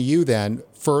question to you then,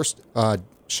 first,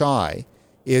 Shai,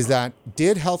 is that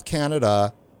did Health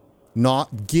Canada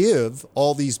not give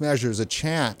all these measures a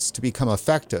chance to become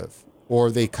effective, or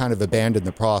they kind of abandoned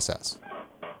the process?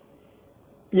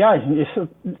 Yeah,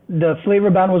 the flavor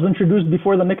ban was introduced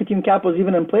before the nicotine cap was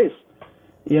even in place.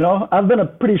 I've been a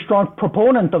pretty strong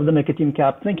proponent of the nicotine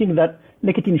cap, thinking that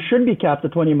nicotine should be capped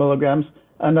at 20 milligrams,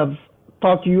 and I've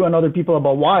talked to you and other people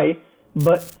about why,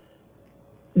 but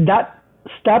that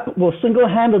step will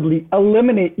single-handedly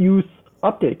eliminate youth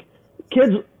uptake.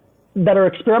 Kids that are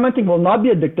experimenting will not be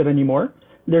addicted anymore.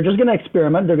 They're just going to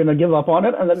experiment, they're going to give up on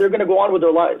it, and then they're going to go on with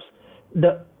their lives.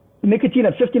 The nicotine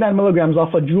at 59 milligrams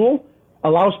off a Juul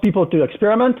allows people to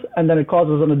experiment, and then it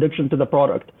causes an addiction to the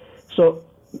product. So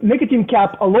nicotine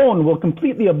cap alone will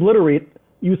completely obliterate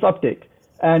youth uptake,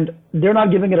 and they're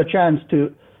not giving it a chance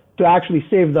to actually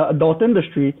save the adult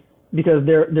industry because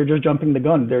they're just jumping the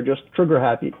gun. They're just trigger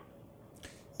happy.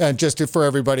 And just for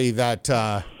everybody that,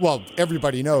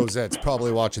 everybody knows that's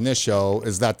probably watching this show,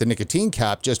 is that the nicotine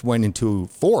cap just went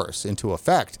into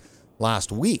effect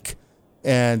last week.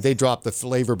 And they dropped the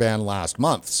flavor ban last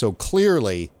month. So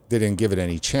clearly they didn't give it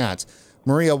any chance.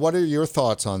 Maria, what are your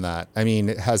thoughts on that? I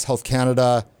mean, has Health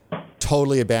Canada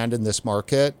totally abandoned this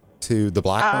market to the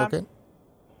black market?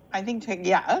 I think,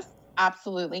 yes,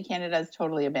 absolutely. Canada has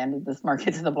totally abandoned this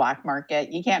market to the black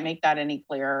market. You can't make that any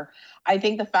clearer. I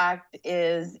think the fact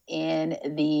is in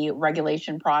the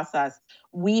regulation process,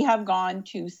 we have gone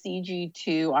to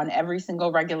CG2 on every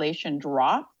single regulation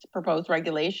dropped, proposed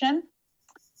regulation,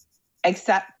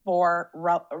 except for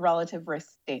relative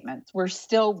risk statements. We're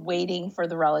still waiting for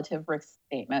the relative risk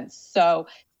statements. So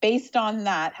based on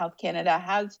that, Health Canada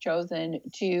has chosen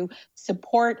to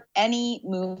support any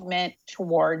movement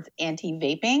towards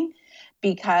anti-vaping,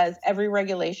 because every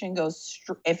regulation goes,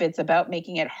 if it's about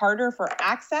making it harder for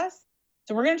access.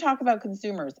 So we're going to talk about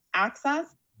consumers. Access,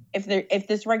 if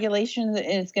this regulation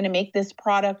is going to make this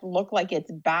product look like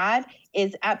it's bad,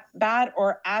 is bad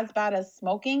or as bad as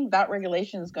smoking, that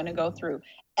regulation is going to go through.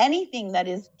 Anything that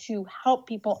is to help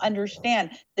people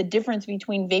understand the difference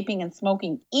between vaping and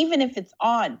smoking, even if it's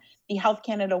on the Health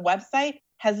Canada website,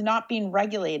 has not been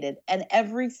regulated. And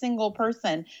every single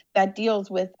person that deals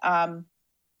with,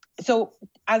 so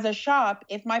as a shop,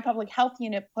 if my public health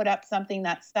unit put up something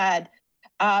that said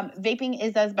vaping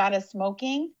is as bad as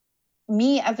smoking,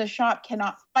 me as a shop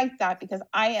cannot fight that because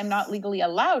I am not legally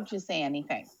allowed to say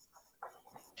anything.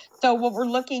 So what we're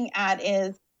looking at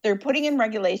is they're putting in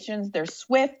regulations, they're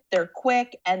swift, they're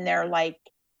quick, and they're like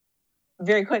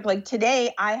very quick. Like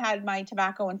today, I had my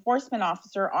tobacco enforcement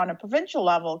officer on a provincial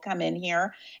level come in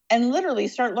here and literally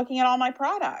start looking at all my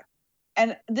products.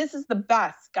 And this is the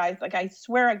best, guys. Like, I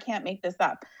swear I can't make this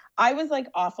up. I was like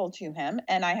awful to him,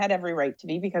 and I had every right to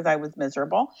be because I was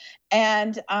miserable.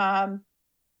 And I'm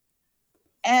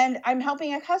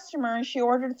helping a customer, and she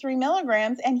ordered 3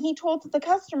 milligrams, and he told the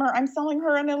customer I'm selling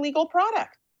her an illegal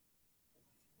product.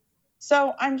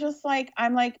 So I'm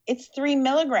like, it's 3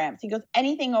 milligrams. He goes,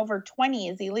 anything over 20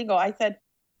 is illegal. I said,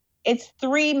 it's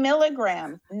 3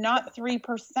 milligrams, not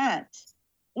 3%.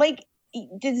 Like,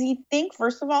 does he think,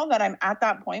 first of all, that I'm at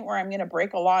that point where I'm going to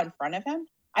break a law in front of him?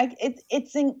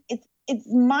 It's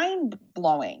mind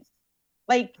blowing.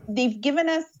 Like, they've given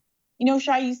us,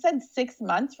 Shai, you said 6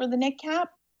 months for the NIC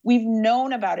cap. We've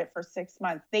known about it for 6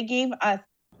 months. They gave us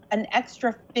an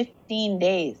extra 15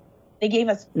 days. They gave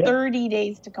us 30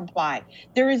 days to comply.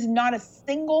 There is not a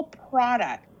single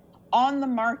product on the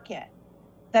market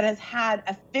that has had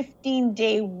a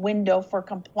 15-day window for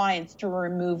compliance to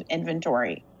remove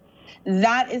inventory.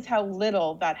 That is how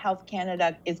little that Health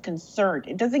Canada is concerned.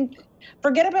 It doesn't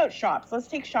forget about shops. Let's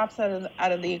take shops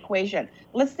out of the equation.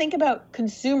 Let's think about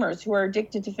consumers who are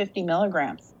addicted to 50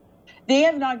 milligrams. They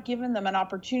have not given them an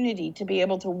opportunity to be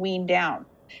able to wean down.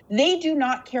 They do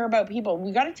not care about people.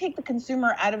 We got to take the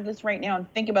consumer out of this right now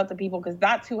and think about the people, because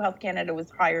that's who Health Canada was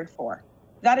hired for.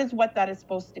 That is what that is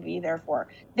supposed to be there for.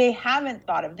 They haven't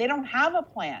thought of, they don't have a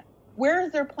plan. Where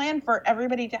is their plan for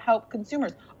everybody to help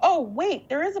consumers? Oh, wait,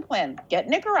 there is a plan. Get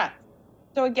Nicorette.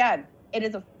 So again, it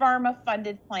is a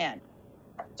pharma-funded plan.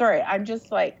 Sorry, I'm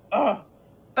just like, oh.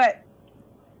 But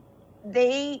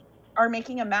they are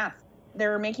making a mess.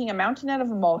 They're making a mountain out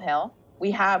of a molehill.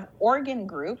 We have organ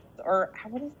groups, or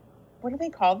what do they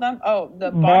call them? Oh,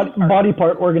 the body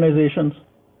part organizations.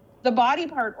 The body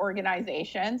part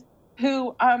organizations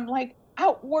who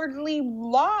outwardly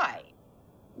lie.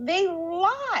 They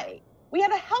lie. We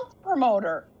had a health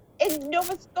promoter in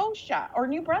Nova Scotia or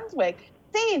New Brunswick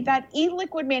say that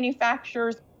e-liquid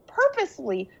manufacturers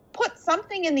purposely put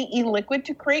something in the e-liquid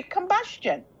to create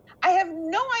combustion. I have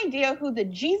no idea who the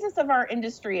Jesus of our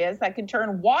industry is that can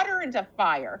turn water into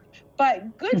fire,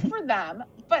 but good for them.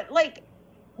 But like,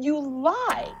 you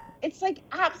lie. It's like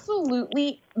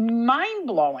absolutely mind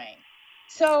blowing.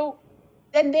 So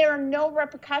then there are no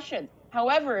repercussions.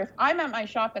 However, if I'm at my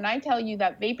shop and I tell you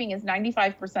that vaping is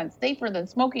 95% safer than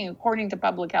smoking, according to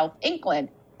Public Health England,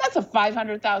 that's a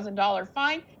 $500,000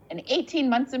 fine and 18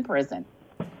 months in prison.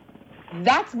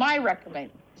 That's my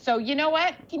recommendation. So you know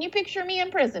what? Can you picture me in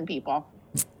prison, people?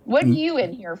 What are you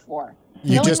in here for?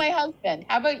 Killing my husband.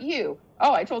 How about you?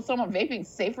 Oh, I told someone vaping's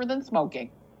safer than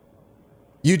smoking.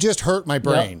 You just hurt my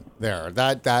brain there.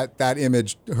 That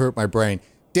image hurt my brain.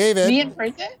 David. Me in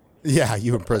prison? Yeah,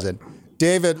 you in prison.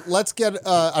 David, let's get,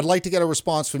 I'd like to get a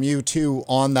response from you too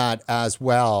on that as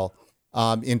well.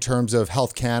 In terms of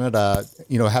Health Canada,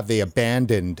 have they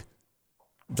abandoned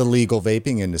the legal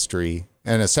vaping industry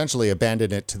and essentially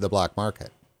abandoned it to the black market?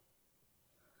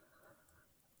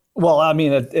 Well, I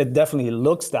mean, it definitely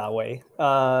looks that way.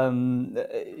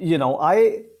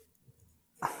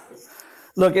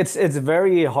 Look, it's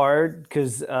very hard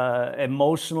because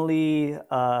emotionally,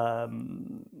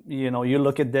 you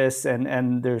look at this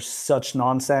and there's such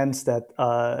nonsense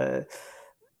that,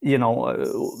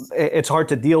 it's hard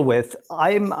to deal with.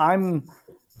 I'm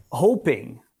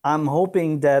hoping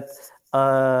that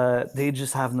they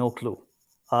just have no clue.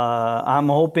 I'm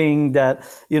hoping that,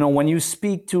 when you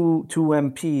speak to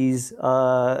MPs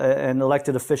and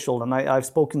elected officials, and I've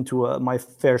spoken to my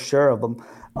fair share of them,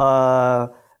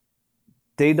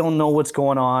 they don't know what's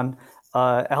going on.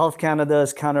 Health Canada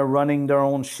is kind of running their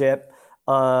own ship.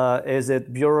 Is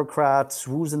it bureaucrats?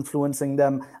 Who's influencing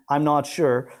them? I'm not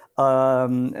sure.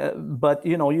 But,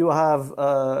 you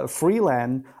have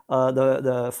Freeland,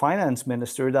 the finance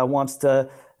minister, that wants to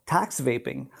tax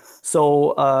vaping.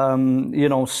 So,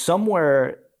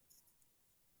 somewhere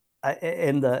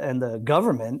in the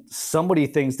government, somebody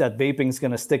thinks that vaping is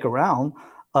going to stick around.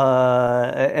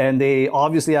 And they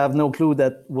obviously have no clue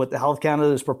that what the Health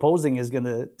Canada is proposing is going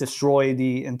to destroy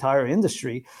the entire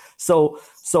industry. So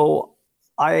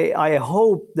I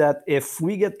hope that if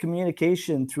we get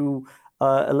communication through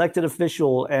elected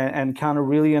official and kind of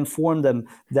really inform them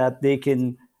that they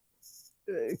can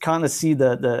kind of see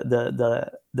the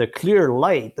clear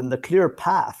light and the clear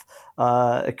path,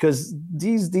 because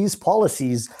these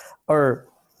policies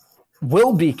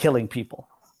will be killing people.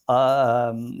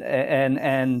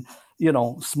 And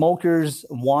smokers,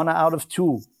 1 out of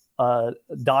 2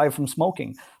 die from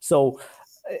smoking. So,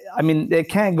 I mean, it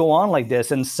can't go on like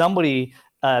this. And somebody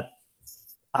at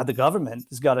the government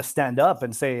has got to stand up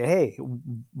and say, hey,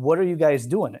 what are you guys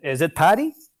doing? Is it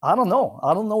Patty? I don't know.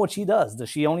 I don't know what she does. Does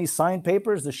she only sign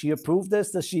papers? Does she approve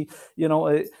this? Does she,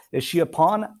 is she a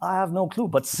pawn? I have no clue.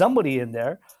 But somebody in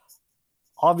there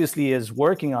obviously is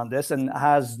working on this and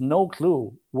has no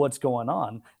clue what's going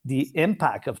on, the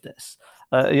impact of this.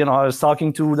 I was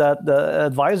talking to the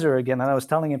advisor again, and I was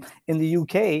telling him in the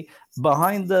UK,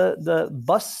 behind the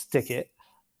bus ticket,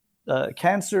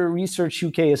 Cancer Research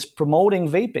UK is promoting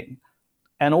vaping.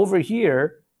 And over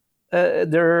here,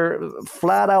 they're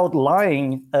flat out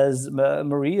lying, as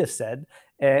Maria said,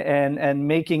 and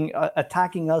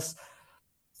attacking us,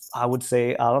 I would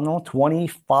say,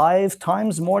 25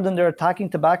 times more than they're attacking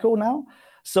tobacco now.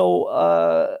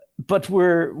 So, but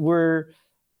we're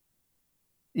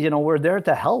there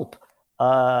to help.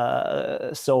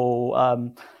 I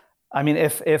mean,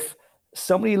 if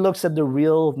somebody looks at the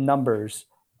real numbers,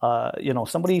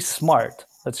 somebody smart,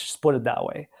 let's just put it that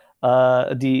way,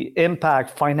 the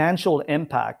financial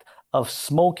impact of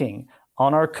smoking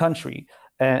on our country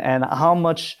and how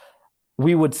much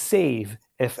we would save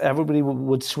if everybody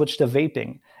would switch to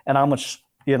vaping, and how much,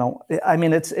 I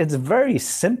mean, it's very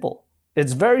simple.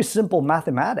 It's very simple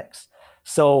mathematics.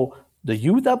 So the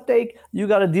youth uptake, you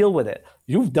got to deal with it.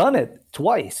 You've done it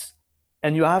twice,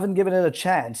 and you haven't given it a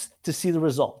chance to see the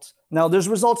results. Now, there's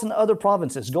results in other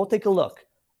provinces. Go take a look.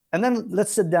 And then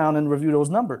let's sit down and review those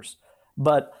numbers.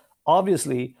 But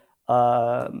obviously,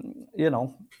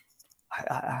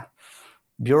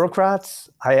 bureaucrats,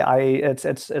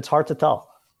 it's hard to tell.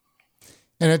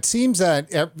 And it seems that,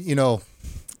 the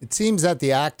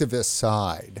activist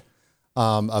side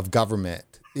of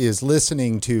government is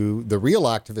listening to the real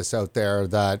activists out there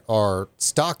that are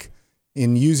stuck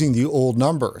in using the old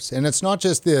numbers. And it's not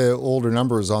just the older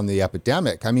numbers on the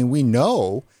epidemic. I mean, we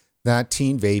know that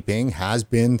teen vaping has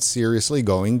been seriously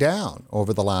going down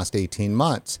over the last 18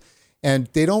 months. And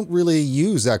they don't really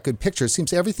use that good picture. It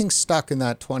seems everything's stuck in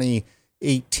that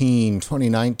 2018,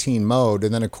 2019 mode.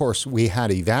 And then, of course, we had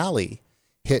EVALI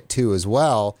hit too as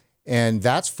well. And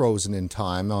that's frozen in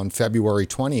time on February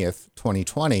 20th,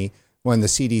 2020, when the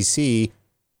CDC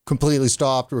completely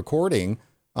stopped recording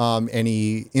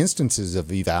any instances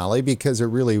of E-Valley because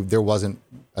there wasn't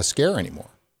a scare anymore.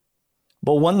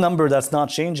 But one number that's not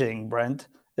changing, Brent,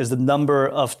 is the number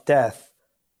of death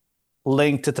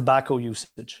linked to tobacco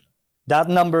usage. That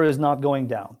number is not going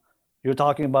down. You're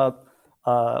talking about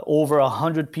over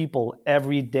 100 people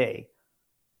every day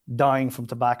dying from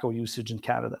tobacco usage in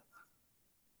Canada.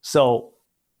 So,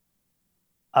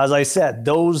 as I said,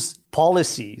 those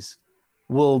policies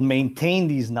will maintain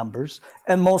these numbers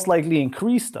and most likely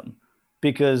increase them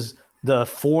because the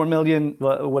 4 million,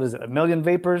 what is it, 1 million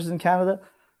vapors in Canada?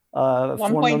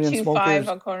 1.25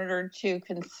 according to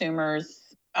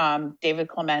consumers, David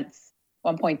Clements,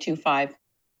 1.25.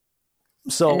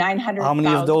 So how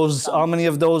many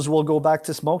of those will go back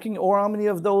to smoking, or how many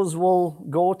of those will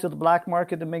go to the black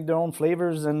market and make their own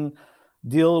flavors and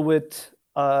deal with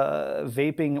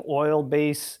vaping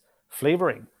oil-based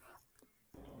flavoring?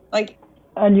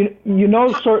 And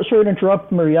sorry to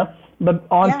interrupt, Maria, but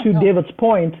David's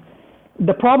point,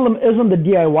 the problem isn't the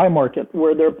DIY market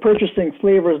where they're purchasing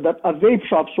flavors that a vape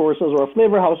shop sources or a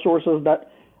flavor house sources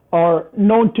that are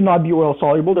known to not be oil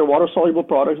soluble. They're water soluble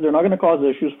products. They're not going to cause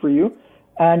issues for you.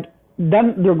 And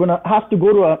then they're going to have to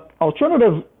go to an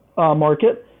alternative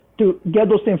market to get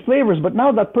those same flavors. But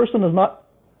now that person is not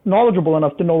knowledgeable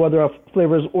enough to know whether a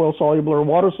flavor is oil soluble or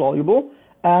water soluble,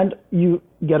 and you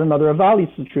get another EVALI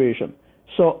situation.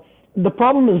 So the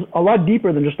problem is a lot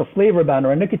deeper than just a flavor ban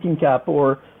or a nicotine cap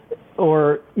or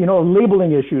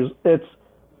labeling issues. It's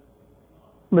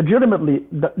legitimately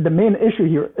the main issue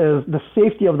here is the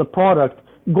safety of the product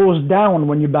goes down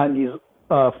when you ban these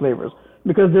flavors,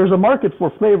 because there's a market for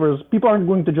flavors. People aren't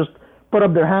going to just put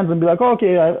up their hands and be like, oh,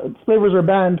 okay, flavors are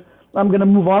banned, I'm going to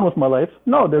move on with my life.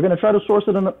 No, they're going to try to source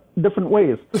it in different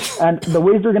ways. And the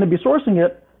ways they're going to be sourcing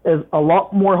it is a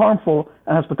lot more harmful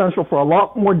and has potential for a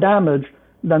lot more damage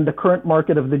than the current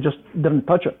market if they just didn't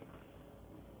touch it.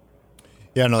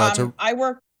 Yeah, no, that's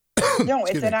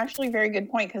it's an actually very good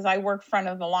point, because I work front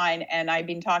of the line and I've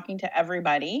been talking to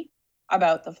everybody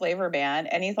about the flavor ban,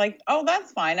 and he's like, oh,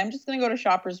 that's fine. I'm just going to go to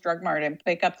Shoppers Drug Mart and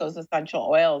pick up those essential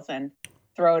oils and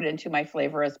throw it into my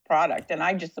flavorless product. And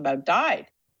I just about died.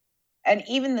 And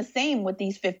even the same with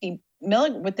these 50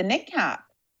 with the nic cap.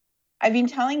 I've been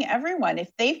telling everyone,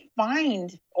 if they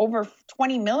find over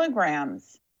 20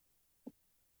 milligrams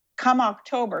come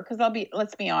October, because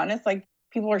let's be honest, like,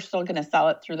 people are still going to sell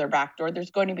it through their back door.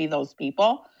 There's going to be those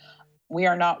people. We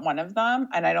are not one of them.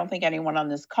 And I don't think anyone on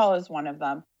this call is one of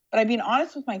them. But I've been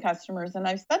honest with my customers, and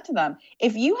I've said to them,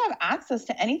 if you have access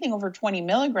to anything over 20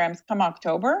 milligrams come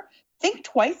October, think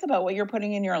twice about what you're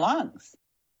putting in your lungs.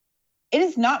 It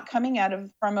is not coming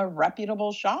from a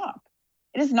reputable shop.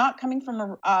 It is not coming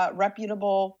from a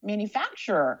reputable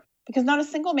manufacturer, because not a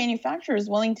single manufacturer is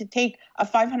willing to take a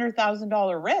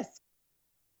 $500,000 risk.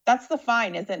 That's the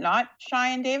fine, is it not,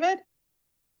 Cheyenne David?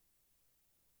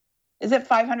 Is it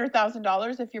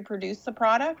 $500,000 if you produce the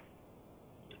product?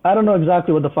 I don't know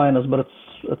exactly what the fine is, but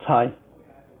it's high.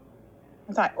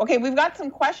 It's high. Okay, we've got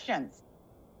some questions.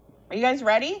 Are you guys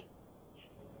ready?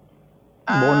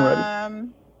 Born ready.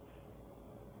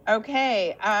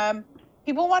 Okay.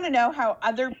 People want to know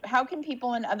how can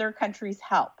people in other countries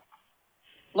help?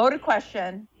 Loaded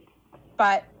question,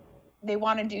 but they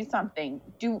want to do something.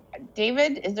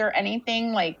 David, is there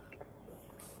anything like?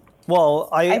 Well,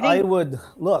 I would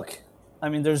look. I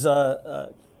mean, there's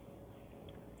I'm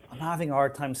having a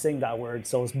hard time saying that word,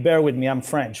 so bear with me. I'm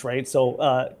French, right? So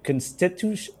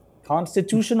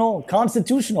constitutional.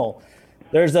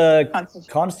 There's a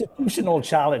constitutional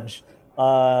challenge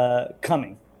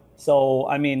coming. So,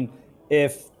 I mean,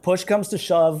 if push comes to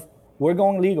shove, we're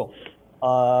going legal.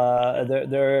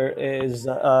 There is,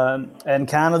 in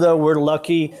Canada, we're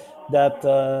lucky that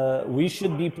we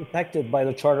should be protected by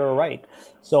the Charter of Right.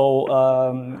 So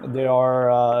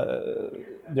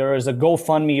there is a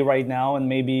GoFundMe right now, and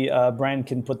maybe Brand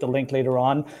can put the link later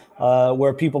on,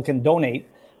 where people can donate.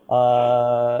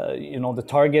 The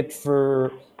target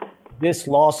for this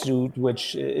lawsuit,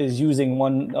 which is using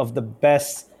one of the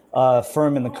best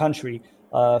firm in the country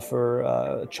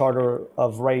for Charter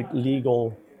of Right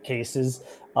legal cases,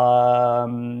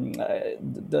 the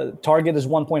target is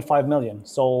 1.5 million.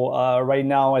 So right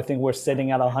now, I think we're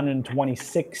sitting at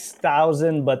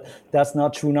 126,000, but that's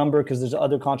not true number because there's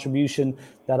other contribution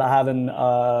that I haven't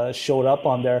showed up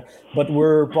on there. But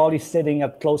we're probably sitting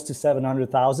at close to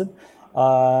 700,000.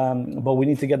 But we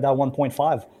need to get that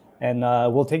 1.5, and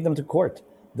we'll take them to court.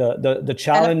 The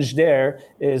challenge there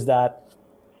is that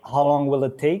how long will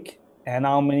it take, and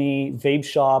how many vape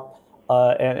shop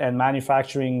and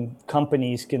manufacturing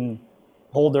companies can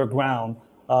hold their ground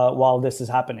while this is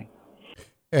happening.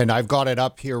 And I've got it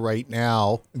up here right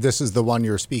now. This is the one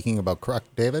you're speaking about,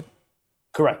 correct, David?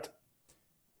 Correct.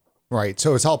 Right.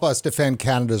 So it's Help Us Defend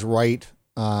Canada's Right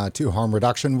to Harm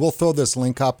Reduction. We'll throw this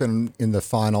link up in the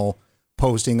final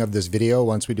posting of this video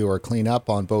once we do our cleanup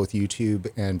on both YouTube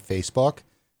and Facebook.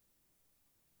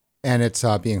 And it's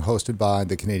being hosted by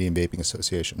the Canadian Vaping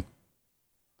Association.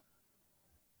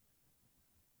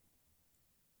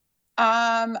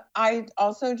 I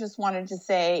also just wanted to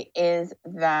say is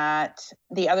that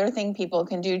the other thing people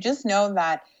can do, just know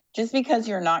that just because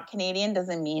you're not Canadian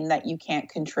doesn't mean that you can't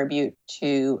contribute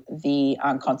to the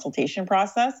consultation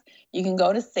process. You can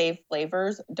go to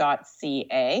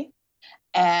saveflavors.ca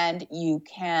and you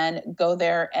can go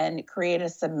there and create a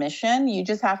submission. You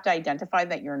just have to identify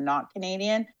that you're not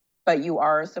Canadian, but you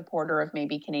are a supporter of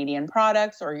maybe Canadian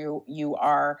products, or you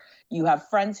have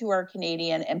friends who are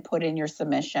Canadian, and put in your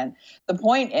submission. The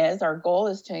point is, our goal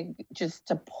is to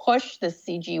push the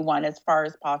CG1 as far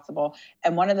as possible.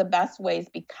 And one of the best ways,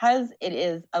 because it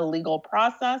is a legal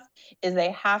process, is they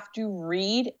have to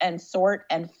read and sort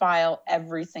and file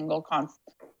every single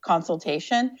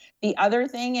consultation. The other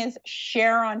thing is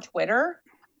share on Twitter.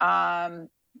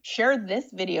 Share this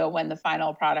video when the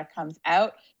final product comes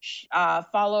out.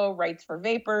 Follow Rights for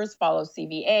Vapors, follow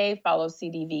CVA, follow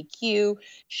CDVQ,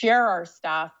 share our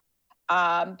stuff,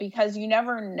 because you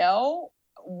never know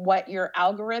what your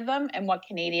algorithm and what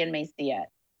Canadian may see it.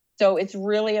 So it's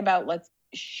really about, let's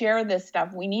share this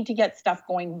stuff. We need to get stuff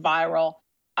going viral.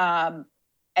 And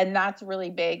that's really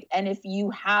big. And if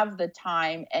you have the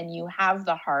time and you have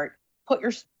the heart, put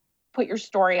your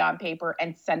story on paper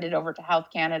and send it over to Health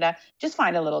Canada. Just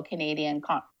find a little Canadian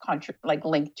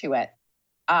link to it,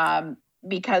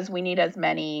 because we need as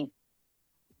many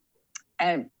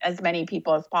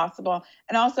people as possible.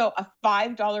 And also, a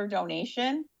 $5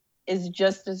 donation is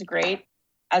just as great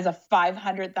as a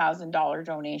 $500,000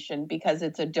 donation, because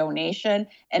it's a donation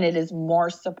and it is more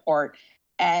support.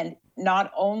 And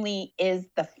not only is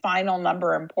the final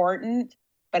number important,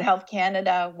 but Health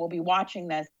Canada will be watching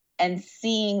this, and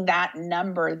seeing that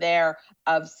number there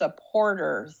of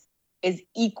supporters is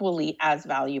equally as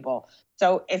valuable.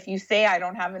 So if you say, I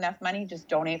don't have enough money, just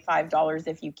donate $5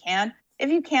 if you can. If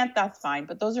you can't, that's fine.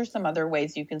 But those are some other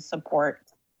ways you can support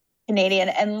Canadian.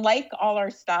 And like all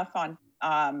our stuff on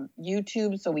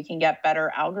YouTube, so we can get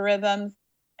better algorithms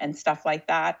and stuff like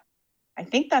that. I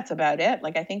think that's about it.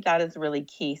 I think that is really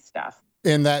key stuff.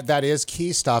 And that is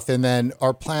key stuff. And then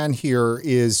our plan here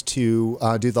is to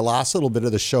do the last little bit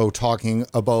of the show talking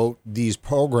about these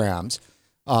programs.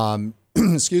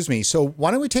 Excuse me. So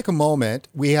why don't we take a moment?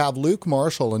 We have Luke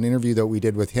Marshall, an interview that we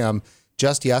did with him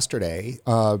just yesterday,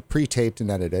 pre-taped and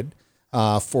edited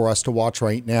for us to watch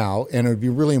right now. And it would be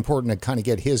really important to kind of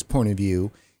get his point of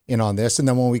view in on this. And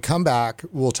then when we come back,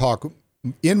 we'll talk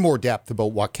in more depth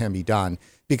about what can be done,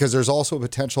 because there's also a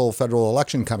potential federal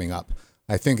election coming up.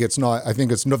 I think it's not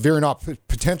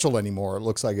potential anymore. It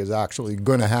looks like it's actually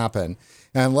going to happen.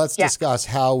 And let's discuss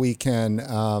how we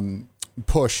can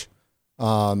push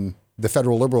the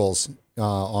federal Liberals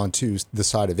onto the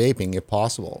side of vaping, if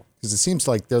possible, because it seems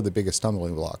like they're the biggest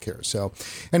stumbling block here. So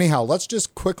anyhow, let's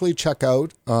just quickly check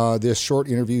out this short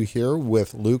interview here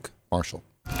with Luke Marshall.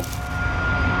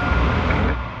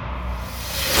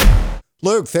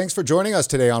 Luke, thanks for joining us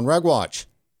today on RegWatch.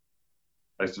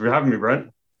 Thanks for having me,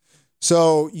 Brent.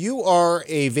 So you are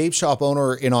a vape shop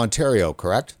owner in Ontario,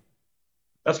 correct?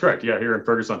 That's correct. Yeah, here in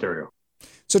Fergus, Ontario.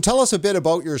 So tell us a bit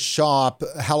about your shop.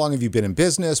 How long have you been in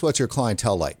business? What's your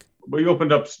clientele like? We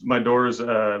opened up my doors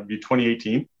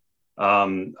 2018.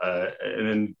 And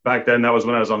then back then, that was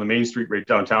when I was on the main street right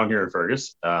downtown here in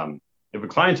Fergus. If the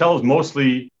clientele is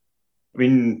mostly,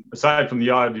 aside from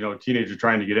the odd, teenager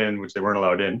trying to get in, which they weren't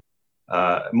allowed in,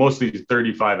 mostly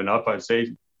 35 and up, I'd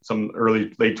say. Some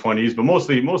late 20s, but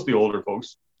mostly older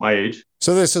folks my age.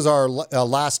 So this is our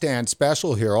last stand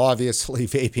special here. Obviously,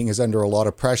 vaping is under a lot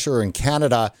of pressure in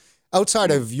Canada. Outside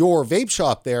of your vape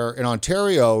shop there in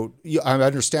Ontario, I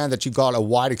understand that you've got a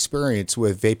wide experience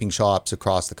with vaping shops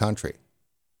across the country.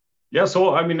 Yeah,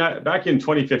 so back in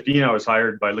 2015, I was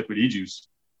hired by Liquid e-Juice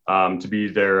to be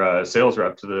their sales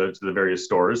rep to the various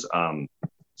stores.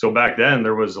 So back then,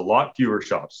 there was a lot fewer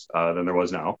shops than there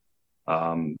was now.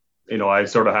 I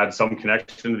sort of had some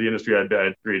connection to the industry.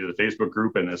 I'd created a Facebook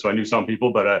group, and so I knew some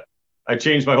people, but I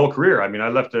changed my whole career. I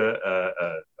left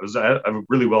I was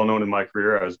really well known in my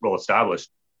career. I was well established.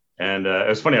 And it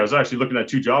was funny. I was actually looking at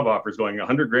two job offers going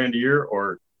 $100,000 a year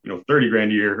or, $30,000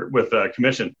 a year with a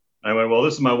commission. And I went, well,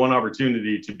 this is my one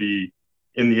opportunity to be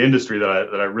in the industry that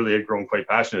I really had grown quite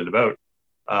passionate about.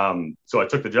 So I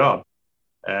took the job.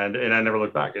 and I never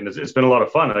looked back. And it's been a lot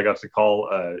of fun. I got to call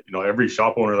every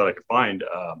shop owner that I could find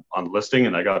on the listing,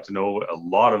 and I got to know a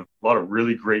lot of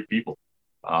really great people,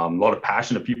 a lot of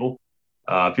passionate people,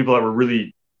 people that were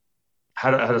really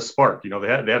had a spark. They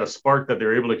had a spark that they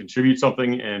were able to contribute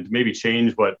something and maybe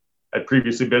change what had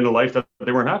previously been a life that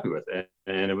they weren't happy with.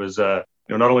 And it was not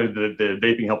only did the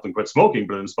vaping help them quit smoking,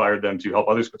 but it inspired them to help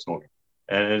others quit smoking.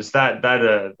 And it's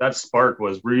that spark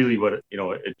was really what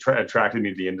attracted me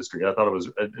to the industry. I thought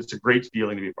it's a great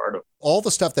feeling to be a part of. All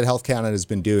the stuff that Health Canada has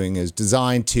been doing is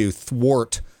designed to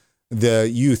thwart the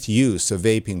youth use of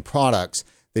vaping products.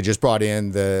 They just brought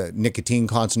in the nicotine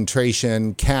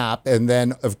concentration cap, and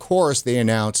then of course they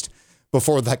announced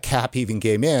before that cap even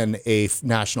came in a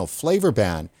national flavor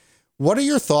ban. What are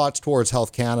your thoughts towards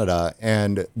Health Canada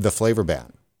and the flavor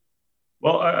ban?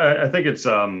 Well, I think it's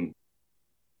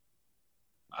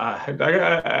I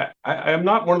am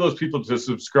not one of those people to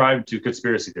subscribe to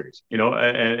conspiracy theories,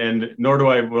 and nor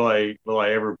will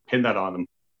I ever pin that on them.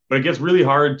 But it gets really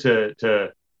hard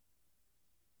to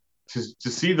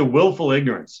see the willful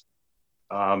ignorance,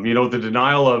 the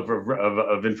denial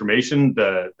of information,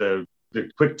 the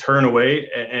quick turn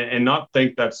away, and not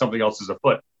think that something else is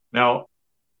afoot. Now,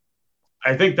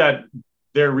 I think that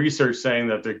their research saying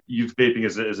that the youth vaping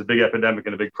is a big epidemic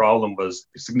and a big problem was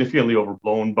significantly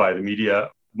overblown by the media,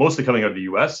 mostly coming out of the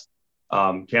U.S.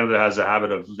 Canada has a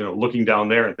habit of looking down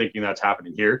there and thinking that's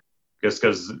happening here, just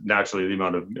because naturally the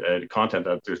amount of content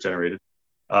that there's generated.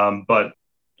 But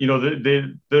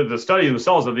the study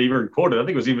themselves that they even quoted, I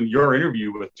think it was even your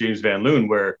interview with James Van Loon,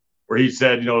 where he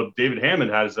said, David Hammond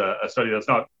has a study that's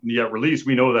not yet released.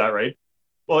 We know that, right?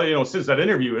 Well, since that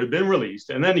interview had been released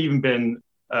and then even been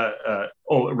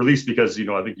released because,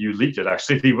 I think you leaked it,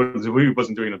 actually. He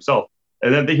wasn't doing it himself.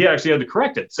 And then he actually had to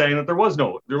correct it, saying that there was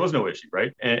no issue,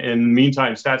 right? And in the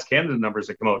meantime, Stats Canada numbers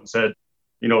had come out and said,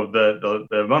 the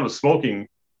amount of smoking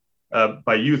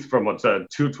by youth from 12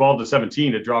 to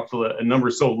 17 had dropped to a number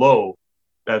so low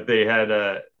that they had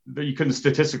that you couldn't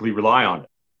statistically rely on it.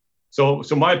 So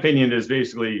my opinion is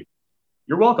basically,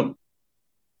 you're welcome.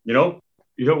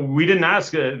 We didn't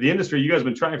ask the industry. You guys have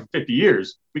been trying for 50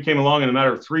 years. We came along in a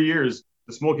matter of 3 years.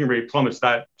 The smoking rate plummets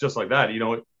just like that.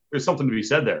 There's something to be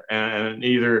said there. And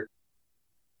either,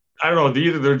 I don't know,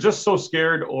 either they're just so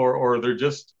scared or they're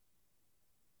just,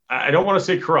 I don't want to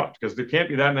say corrupt, because there can't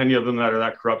be that many of them that are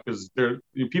that corrupt, because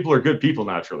people are good people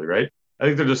naturally, right? I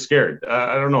think they're just scared.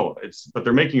 I don't know. But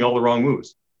they're making all the wrong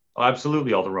moves.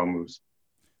 Absolutely all the wrong moves.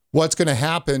 What's going to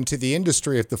happen to the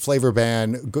industry if the flavor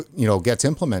ban, gets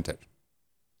implemented?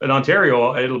 In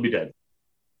Ontario, it'll be dead.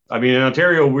 I mean, in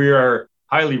Ontario, we are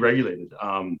highly regulated.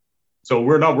 So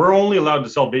we're only allowed to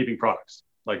sell vaping products.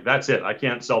 Like, that's it. I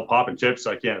can't sell pop and chips.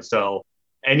 I can't sell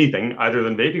anything other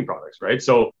than vaping products, right?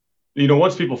 So,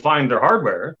 once people find their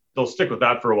hardware, they'll stick with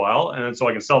that for a while. And then so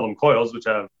I can sell them coils, which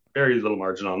have very little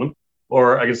margin on them,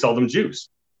 or I can sell them juice,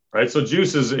 right? So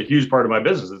juice is a huge part of my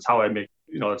business. It's how I make,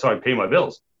 that's how I pay my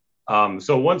bills.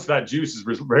 So once that juice is,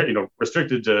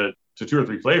 restricted to 2 or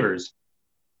 3 flavors,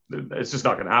 it's just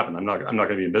not going to happen. I'm not going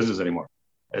to be in business anymore.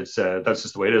 It's that's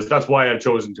just the way it is. That's why I've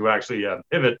chosen to actually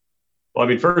pivot. Well, I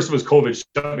mean, first it was COVID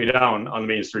shut me down on the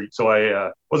main street, so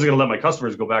I wasn't going to let my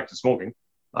customers go back to smoking.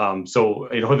 So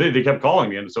they kept calling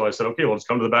me, and so I said, okay, well, just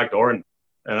come to the back door and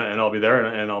I'll be there,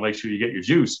 and I'll make sure you get your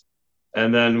juice.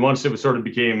 And then once it was sort of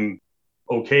became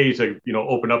okay to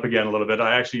open up again a little bit,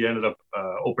 I actually ended up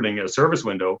opening a service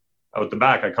window out the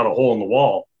back. I cut a hole in the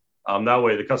wall. That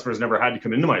way the customers never had to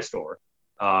come into my store.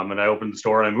 And I opened the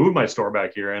store and I moved my store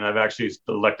back here, and I've actually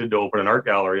elected to open an art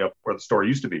gallery up where the store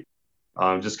used to be,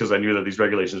 just because I knew that these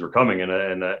regulations were coming, and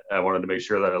I wanted to make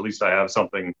sure that at least I have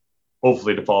something,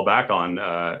 hopefully, to fall back on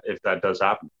if that does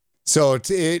happen. So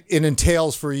it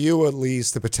entails for you at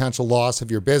least the potential loss of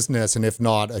your business, and if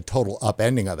not, a total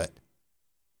upending of it.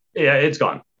 Yeah, it's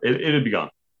gone. It'd be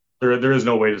gone. There is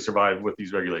no way to survive with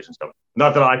these regulations coming.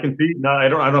 Not that I can see. No, I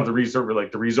don't have the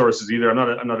resources either.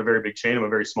 I'm not a very big chain. I'm a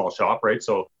very small shop, right?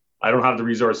 So I don't have the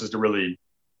resources to really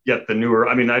get the newer.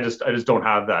 I mean, I just don't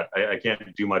have that. I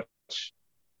can't do much.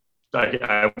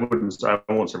 I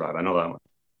won't survive. I know that much.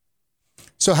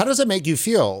 So how does it make you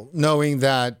feel knowing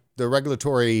that the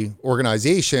regulatory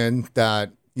organization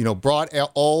that brought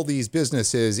all these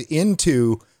businesses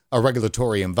into a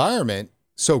regulatory environment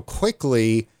so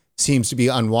quickly seems to be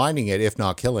unwinding it, if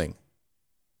not killing?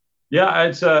 Yeah,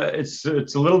 it's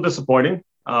a little disappointing.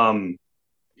 A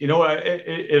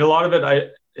lot of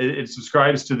it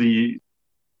subscribes to the.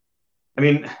 I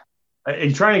mean,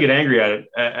 I'm trying to get angry at it,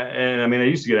 and I mean, I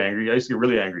used to get angry. I used to get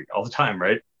really angry all the time,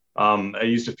 right? I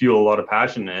used to feel a lot of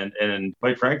passion, and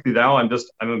quite frankly, now I'm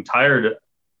tired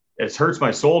it hurts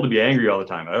my soul to be angry all the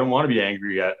time. I don't want to be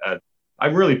angry at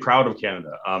I'm really proud of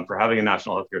Canada for having a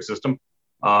national healthcare system.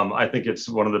 I think it's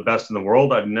one of the best in the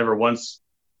world. I've never once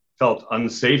felt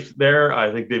unsafe there.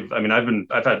 I think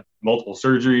I've had multiple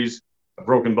surgeries,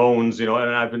 broken bones, and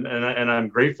I'm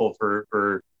grateful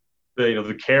for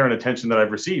the care and attention that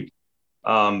I've received.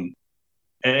 And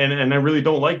I really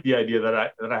don't like the idea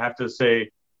that I have to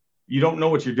say, you don't know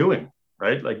what you're doing,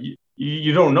 right? Like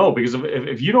you don't know, because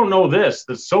if you don't know this,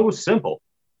 that's so simple,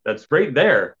 that's right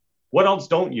there. What else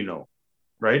don't you know,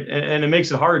 right? And it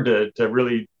makes it hard to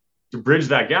really bridge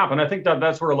that gap. And I think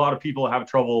that's where a lot of people have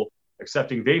trouble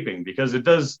accepting vaping, because it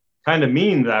does kind of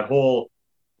mean that whole,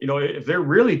 if they're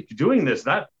really doing this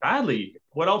that badly,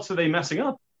 what else are they messing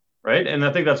up, right? And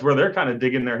I think that's where they're kind of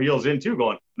digging their heels into,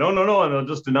 going, no, and they'll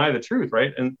just deny the truth,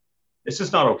 right? And it's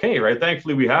just not okay, right?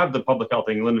 Thankfully, we have the Public Health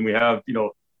England, and we have,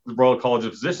 the Royal College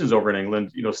of Physicians over in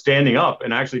England, standing up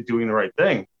and actually doing the right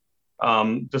thing,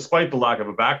 despite the lack of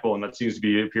a backbone that seems to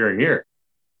be appearing here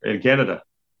in Canada.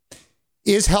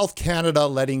 Is Health Canada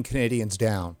letting Canadians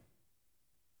down?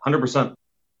 100%.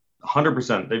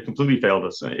 100%. They've completely failed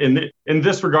us. In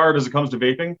this regard, as it comes to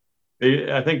vaping,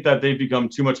 I think that they've become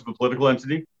too much of a political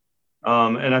entity.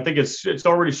 And I think it's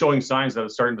already showing signs that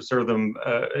it's starting to serve them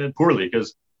poorly.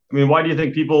 Because, why do you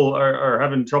think people are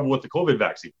having trouble with the COVID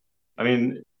vaccine?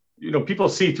 People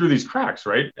see through these cracks,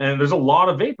 right? And there's a lot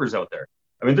of vapors out there.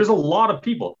 There's a lot of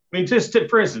people. Just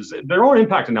for instance, their own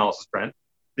impact analysis, Brent,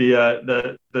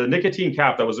 the nicotine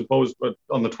cap that was imposed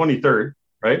on the 23rd,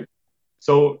 right?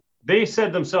 So they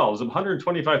said themselves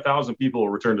 125,000 people will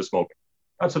return to smoking.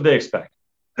 That's what they expect.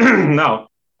 Now,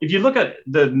 if you look at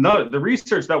the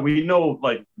research that we know,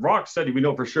 like Rock study, we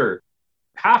know for sure,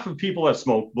 half of people that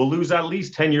smoke will lose at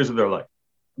least 10 years of their life.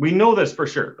 We know this for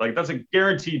sure. Like, that's a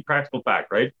guaranteed practical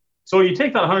fact, right? So you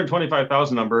take that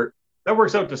 125,000 number, that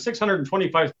works out to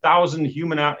 625,000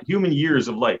 human years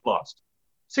of life lost.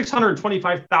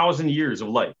 625,000 years of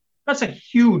life. That's a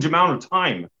huge amount of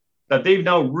time that they've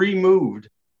now removed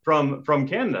from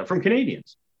Canada, from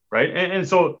Canadians, right? And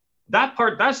so that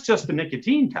part, that's just the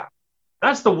nicotine cap.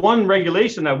 That's the one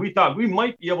regulation that we thought we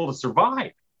might be able to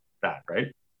survive that,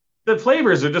 right? The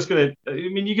flavors are just going to,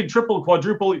 you could triple,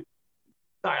 quadruple,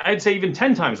 I'd say even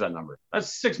 10 times that number.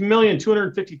 That's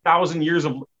 6,250,000 years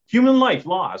of human life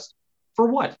lost. For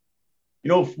what?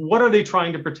 What are they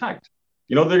trying to protect?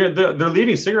 They're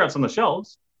leaving cigarettes on the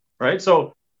shelves, right?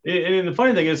 So, and the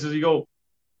funny thing is you go,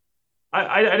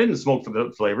 I didn't smoke for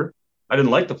the flavor. I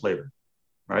didn't like the flavor,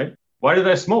 right? Why did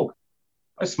I smoke?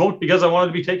 I smoked because I wanted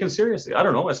to be taken seriously. I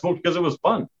don't know. I smoked because it was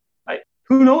fun.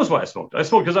 Who knows why I smoked? I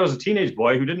smoked because I was a teenage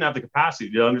boy who didn't have the capacity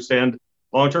to understand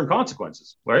long-term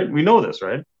consequences, right? We know this,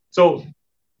 right? So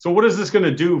what is this going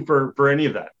to do for any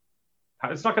of that?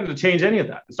 It's not going to change any of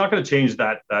that. It's not going to change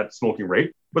that smoking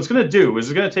rate. What's going to do is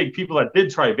it's going to take people that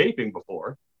did try vaping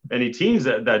before, any teens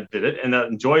that did it and that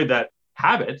enjoyed that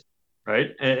habit,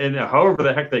 right? And however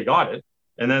the heck they got it,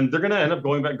 and then they're going to end up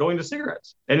going to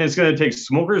cigarettes. And it's going to take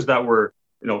smokers that were,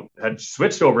 had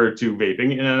switched over to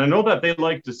vaping. And I know that they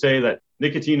like to say that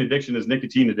nicotine addiction is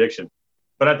nicotine addiction,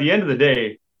 but at the end of the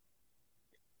day,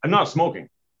 I'm not smoking,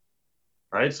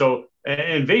 right? So,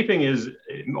 and vaping is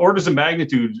orders of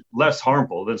magnitude less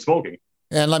harmful than smoking.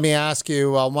 And let me ask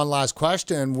you one last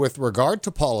question with regard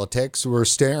to politics. We're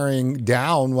staring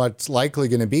down what's likely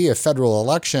going to be a federal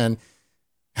election.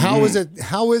 How is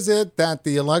it that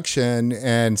the election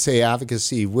and, say,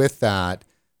 advocacy with that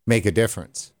make a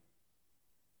difference?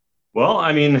 Well,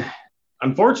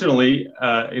 unfortunately,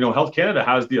 Health Canada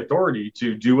has the authority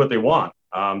to do what they want.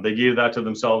 They gave that to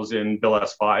themselves in Bill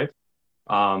S5.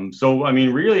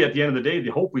 Really, at the end of the day,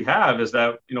 the hope we have is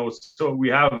that, so we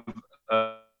have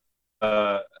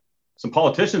some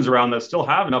politicians around that still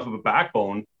have enough of a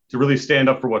backbone to really stand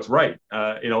up for what's right,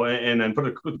 and then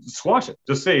squash it.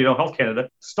 Just say, Health Canada,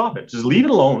 stop it. Just leave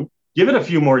it alone. Give it a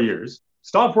few more years.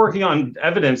 Stop working on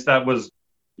evidence that was,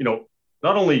 not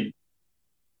only,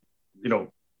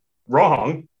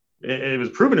 wrong, it was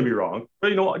proven to be wrong,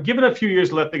 but, give it a few years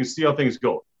to let things, see how things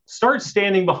go. Start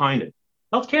standing behind it.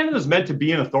 Health Canada is meant to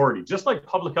be an authority, just like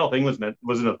Public Health England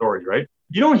was an authority, right?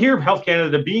 You don't hear Health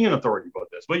Canada being an authority about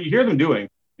this. What you hear them doing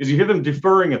is you hear them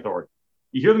deferring authority.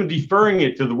 You hear them deferring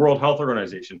it to the World Health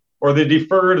Organization, or they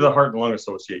defer to the Heart and Lung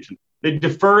Association. They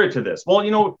defer it to this. Well,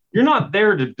 you're not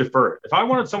there to defer it. If I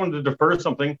wanted someone to defer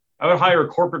something, I would hire a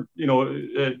corporate,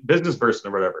 business person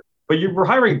or whatever. But we're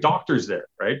hiring doctors there,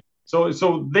 right?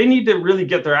 So they need to really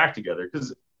get their act together,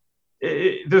 because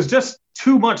there's just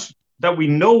too much that we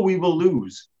know we will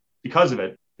lose because of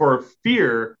it, for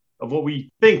fear of what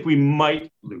we think we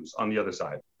might lose on the other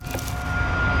side.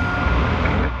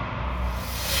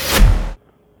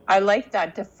 I like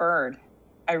that deferred.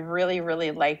 I really,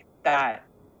 really like that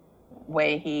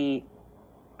way he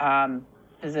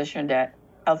positioned it.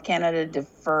 Health Canada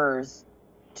defers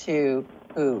to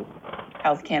who?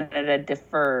 Health Canada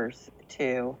defers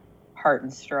to heart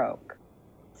and stroke.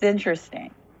 It's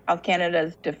interesting. Health Canada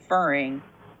is deferring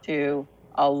to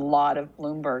a lot of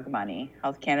Bloomberg money.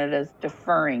 Health Canada is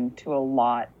deferring to a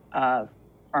lot of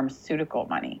pharmaceutical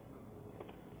money.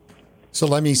 So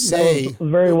let me say,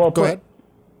 very well go put. ahead.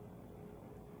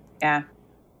 Yeah,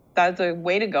 that's a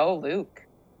way to go, Luke.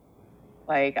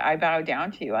 Like, I bow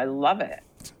down to you. I love it.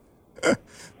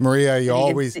 Maria, you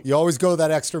always go that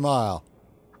extra mile.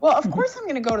 Well, of course I'm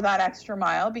going to go to that extra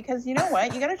mile because you know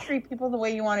what? You got to treat people the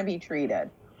way you want to be treated.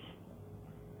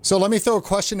 So let me throw a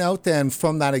question out then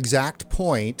from that exact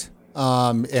point,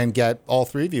 and get all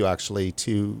three of you actually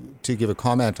to give a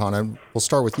comment on it. We'll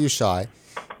start with you, Shai.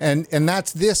 And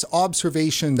that's this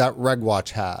observation that RegWatch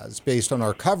has based on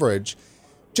our coverage.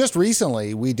 Just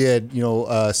recently, we did,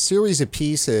 a series of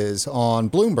pieces on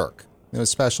Bloomberg, a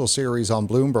special series on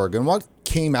Bloomberg. And what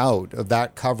came out of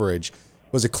that coverage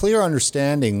was a clear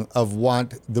understanding of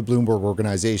what the Bloomberg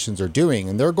organizations are doing.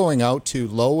 And they're going out to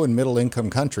low and middle income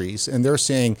countries and they're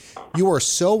saying, you are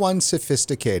so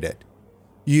unsophisticated.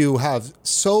 You have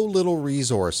so little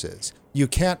resources. You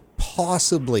can't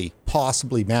possibly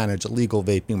manage a legal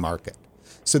vaping market.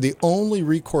 So the only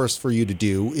recourse for you to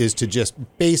do is to just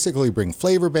basically bring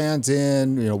flavor bans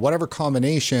in, whatever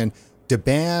combination to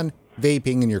ban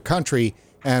vaping in your country,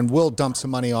 and we'll dump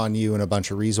some money on you and a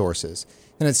bunch of resources.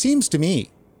 And it seems to me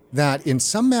that in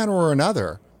some manner or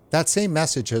another, that same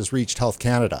message has reached Health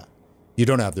Canada. You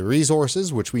don't have the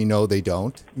resources, which we know they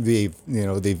don't. They've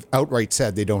outright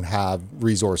said they don't have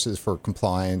resources for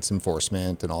compliance,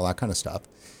 enforcement, and all that kind of stuff.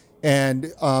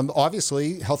 And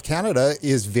obviously, Health Canada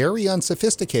is very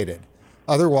unsophisticated.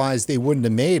 Otherwise, they wouldn't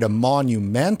have made a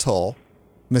monumental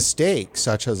mistake,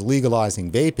 such as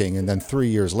legalizing vaping, and then 3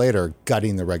 years later,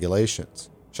 gutting the regulations.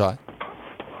 Shai?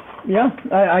 Yeah,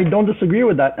 I don't disagree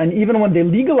with that. And even when they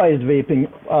legalized vaping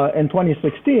in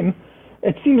 2016,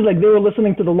 it seems like they were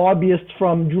listening to the lobbyists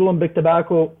from Juul and Big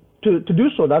Tobacco to do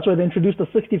so. That's why they introduced a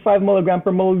 65 milligram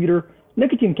per milliliter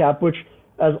nicotine cap, which,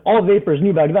 as all vapors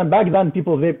knew back then. Back then,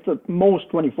 people vaped at most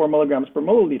 24 milligrams per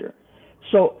milliliter.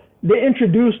 So they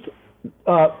introduced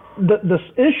this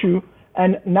issue,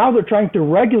 and now they're trying to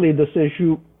regulate this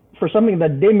issue for something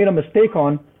that they made a mistake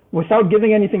on without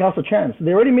giving anything else a chance.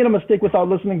 They already made a mistake without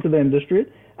listening to the industry,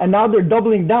 and now they're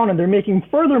doubling down and they're making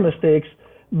further mistakes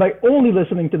by only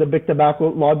listening to the Big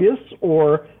Tobacco lobbyists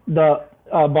or the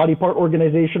body part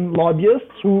organization lobbyists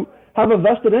who have a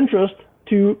vested interest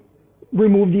to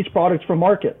remove these products from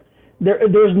market.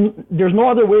 There's no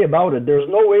other way about it. There's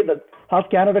no way that Health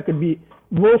Canada could be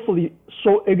willfully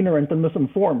so ignorant and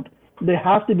misinformed. They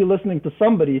have to be listening to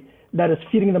somebody that is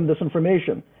feeding them this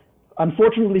information.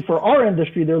 Unfortunately for our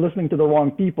industry, they're listening to the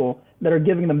wrong people that are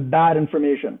giving them bad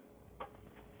information.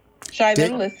 Shai,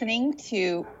 they're listening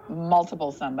to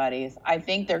multiple somebodies. I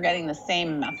think they're getting the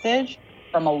same message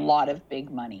from a lot of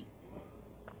big money.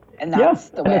 And that's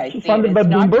the way I see it. It's funded by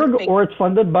Bloomberg or it's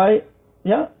funded by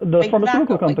the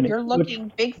pharmaceutical company. Like you're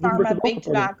looking Big Pharma, Big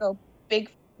Tobacco, Big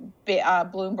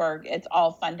Bloomberg, it's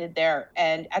all funded there.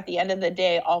 And at the end of the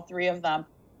day, all three of them,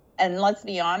 and let's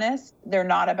be honest, they're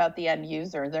not about the end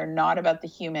user. They're not about the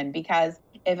human, because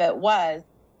if it was,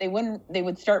 they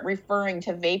would start referring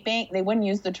to vaping. They wouldn't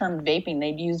use the term vaping.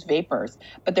 They'd use vapors.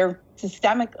 But they're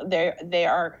systemic. They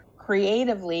are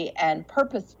creatively and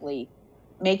purposefully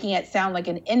making it sound like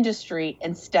an industry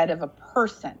instead of a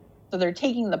person. So they're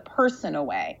taking the person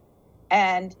away.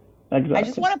 And exactly. I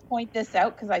just want to point this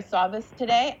out because I saw this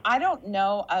today. I don't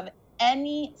know of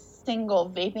any single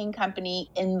vaping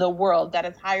company in the world that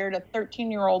has hired a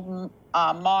 13-year-old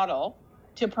model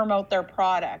to promote their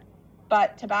product.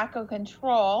 But Tobacco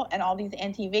Control and all these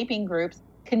anti-vaping groups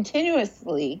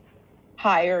continuously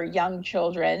hire young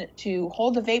children to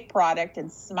hold a vape product and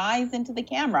smize into the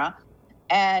camera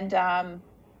and,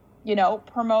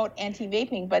 promote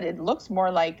anti-vaping. But it looks more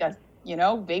like,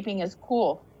 vaping is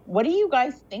cool. What do you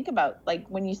guys think about, like,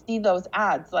 when you see those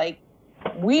ads? Like,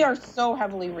 we are so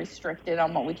heavily restricted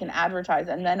on what we can advertise.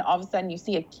 And then all of a sudden you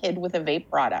see a kid with a vape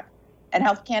product. And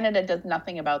Health Canada does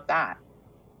nothing about that.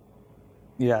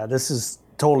 Yeah, this is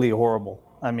totally horrible.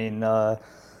 I mean, I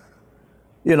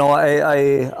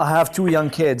have two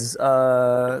young kids.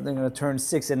 They're going to turn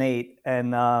 6 and 8.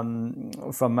 And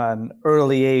from an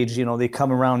early age, they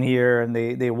come around here and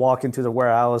they walk into the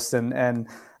warehouse and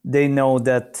they know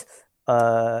that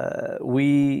our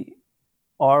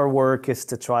work is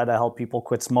to try to help people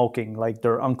quit smoking, like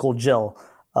their Uncle Jill.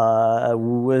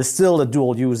 who is still a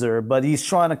dual user, but he's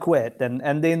trying to quit,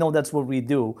 and they know that's what we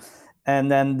do.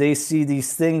 And then they see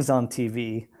these things on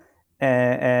TV.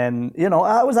 And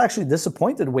I was actually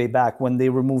disappointed way back when they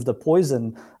removed the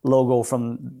Poison logo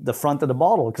from the front of the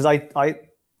bottle, because I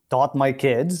taught my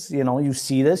kids, you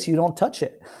see this, you don't touch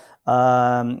it.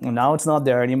 Now it's not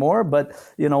there anymore, but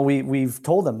we've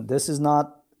told them this is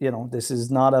not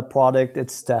a product.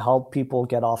 It's to help people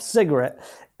get off cigarette,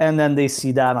 and then they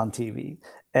see that on TV,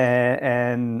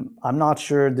 and I'm not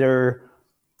sure they're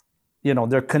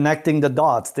connecting the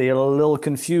dots. They're a little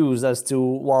confused as to,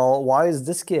 well, why is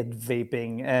this kid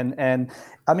vaping? And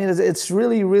I mean, it's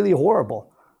really, really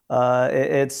horrible.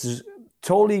 It's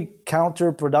totally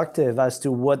counterproductive as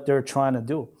to what they're trying to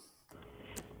do.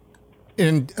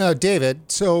 And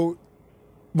David, so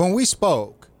when we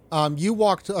spoke, you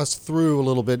walked us through a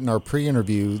little bit in our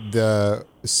pre-interview the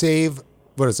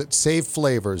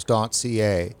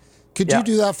saveflavors.ca. Could you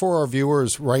do that for our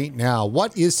viewers right now?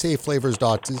 What is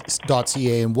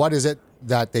saveflavors.ca, and what is it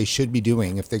that they should be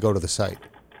doing if they go to the site?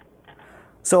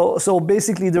 So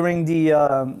basically, during the,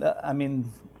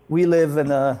 we live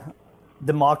in a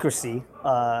democracy,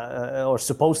 or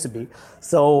supposed to be.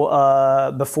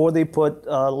 So before they put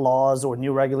laws or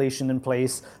new regulation in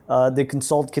place, they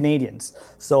consult Canadians.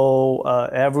 So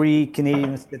every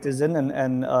Canadian citizen,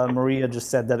 and Maria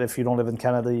just said that if you don't live in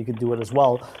Canada, you could do it as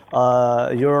well.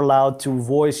 You're allowed to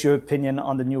voice your opinion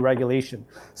on the new regulation.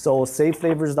 So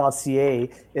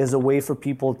saveflavors.ca is a way for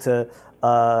people to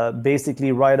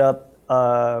basically write up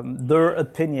their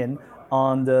opinion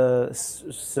on the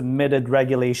submitted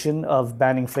regulation of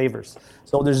banning flavors.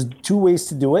 So there's two ways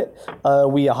to do it.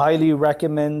 We highly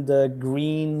recommend the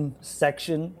green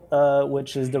section,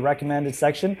 which is the recommended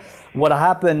section. What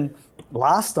happened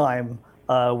last time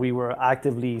we were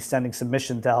actively sending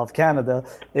submission to Health Canada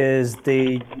is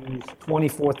they used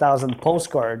 24,000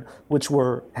 postcards, which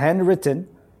were handwritten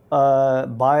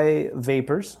by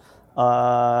vapors.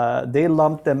 They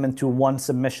lumped them into one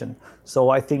submission.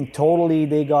 So I think totally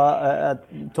they got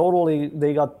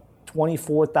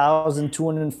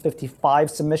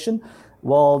 24,255 submission.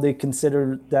 Well, they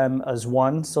considered them as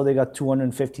one, so they got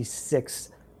 256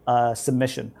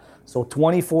 submission. So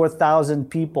 24,000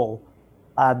 people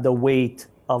at the weight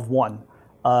of one,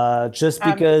 just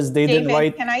because they David, didn't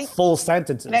write full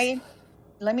sentences.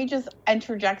 Let me just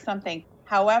interject something.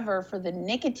 However, for the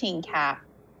nicotine cap,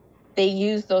 they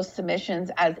use those submissions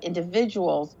as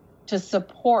individuals to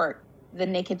support the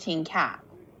nicotine cap.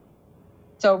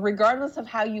 So regardless of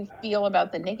how you feel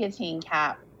about the nicotine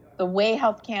cap, the way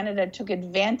Health Canada took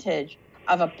advantage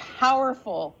of a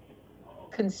powerful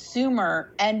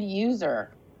consumer end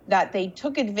user, that they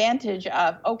took advantage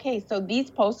of, okay, so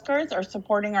these postcards are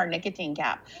supporting our nicotine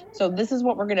cap. So this is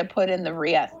what we're going to put in the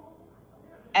wreath.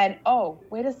 And oh,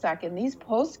 wait a second, these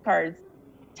postcards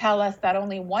tell us that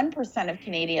only 1% of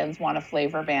Canadians want a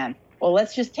flavor ban. Well,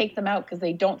 let's just take them out because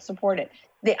they don't support it.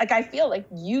 I feel like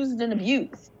used and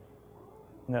abused.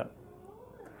 No.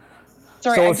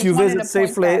 Sorry, so I if you visit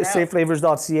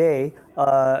saveflavors.ca,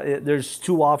 there's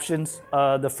two options.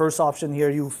 The first option here,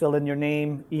 you fill in your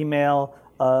name, email,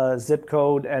 zip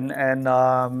code, and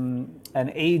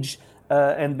age,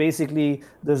 and basically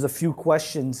there's a few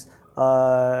questions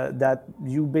that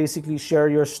you basically share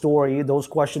your story. Those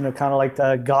questions are kind of like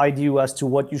to guide you as to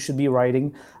what you should be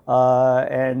writing,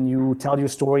 and you tell your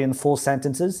story in full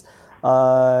sentences.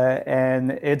 And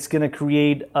it's going to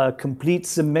create a complete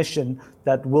submission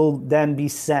that will then be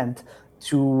sent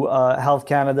to Health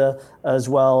Canada, as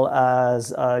well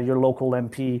as your local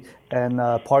MP and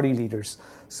party leaders.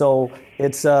 So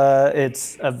it's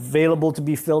available to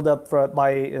be filled up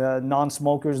by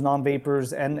non-smokers,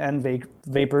 non-vapors, and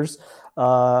vapors,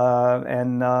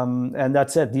 and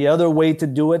that's it. The other way to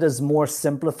do it is more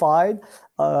simplified,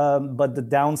 but the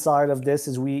downside of this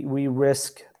is we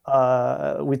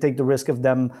take the risk of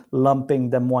them lumping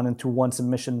them one into one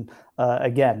submission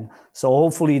again. So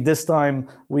hopefully this time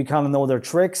we kind of know their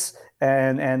tricks,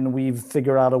 and we've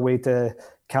figured out a way to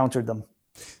counter them.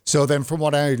 So then from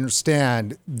what I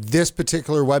understand, this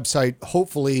particular website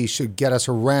hopefully should get us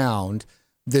around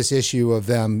this issue of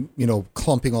them,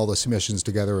 clumping all the submissions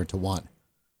together into one.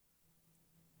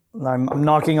 I'm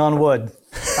knocking on wood.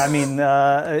 I mean,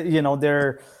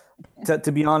 they're,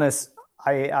 to be honest,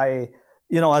 I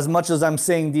as much as I'm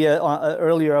saying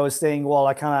earlier, I was saying, well,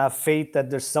 I kind of have faith that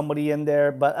there's somebody in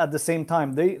there, but at the same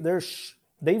time,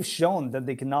 they've shown that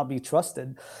they cannot be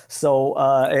trusted. So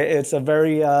it's a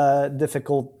very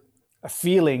difficult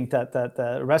feeling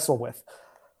to wrestle with.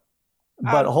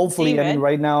 But hopefully, I mean, David?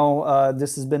 right now,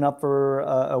 this has been up for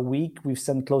a week. We've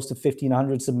sent close to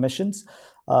 1,500 submissions.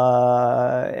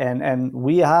 And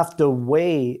we have to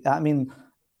weigh, I mean,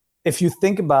 if you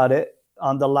think about it,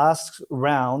 on the last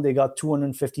round, they got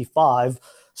 255,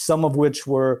 some of which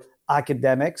were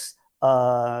academics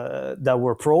that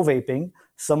were pro-vaping.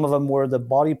 Some of them were the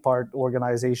body part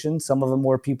organization. Some of them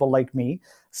were people like me.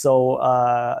 So,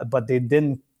 but they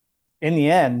didn't, in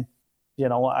the end, you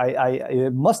know,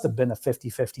 it must have been a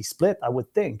 50-50 split, I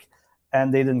would think,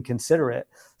 and they didn't consider it.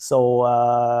 So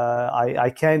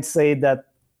I can't say that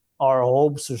our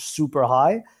hopes are super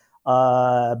high,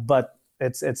 but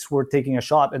it's worth taking a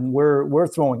shot, and we're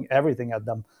throwing everything at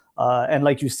them. And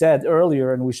like you said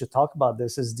earlier, and we should talk about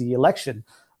this, is the election.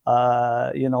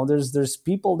 You know, there's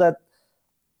people that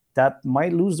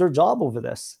might lose their job over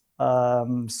this.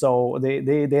 So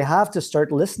they have to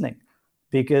start listening,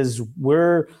 because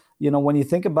we're, you know, when you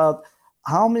think about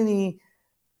how many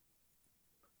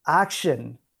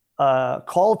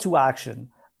call to action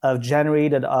have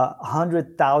generated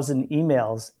 100,000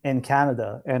 emails in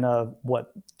Canada in a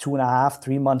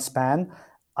 2.5-3 month span,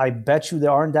 I bet you there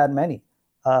aren't that many.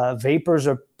 Vapers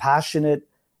are passionate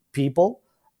people,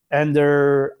 and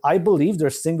I believe they're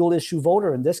single issue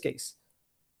voter in this case.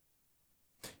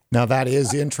 Now that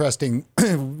is interesting.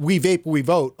 We vape, we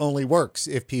vote only works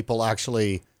if people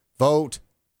actually vote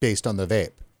based on the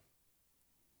vape.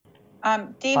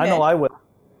 David, I know I will.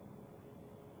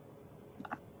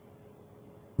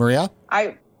 Maria?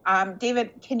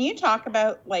 David, can you talk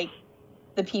about like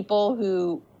the people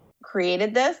who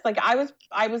created this? Like I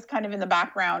was kind of in the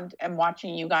background and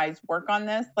watching you guys work on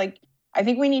this. Like I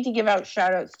think we need to give out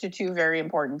shout outs to two very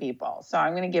important people. So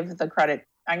I'm going to give the credit.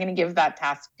 I'm going to give that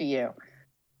task to you.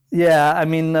 Yeah, I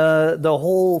mean, the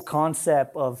whole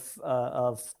concept of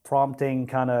prompting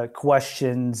kind of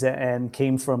questions and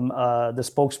came from the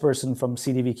spokesperson from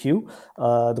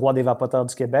CDVQ, Droits des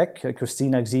Vapoteurs du Québec,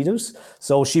 Christina Xidus.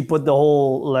 So she put the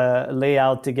whole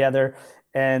layout together,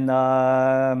 and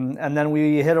then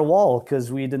we hit a wall because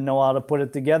we didn't know how to put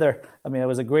it together. I mean, it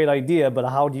was a great idea, but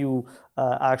how do you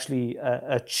actually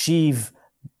achieve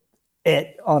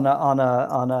it on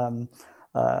a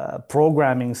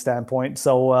programming standpoint?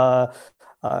 So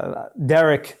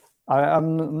Derek,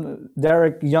 I'm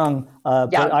Derek Young,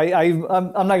 but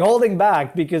I'm like holding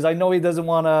back because I know he doesn't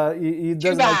want to. He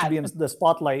doesn't like to be in the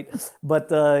spotlight, but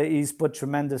he's put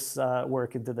tremendous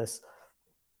work into this.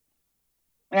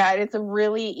 Yeah, it's a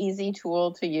really easy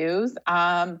tool to use.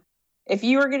 If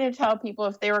you were going to tell people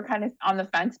if they were kind of on the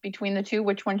fence between the two,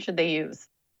 which one should they use?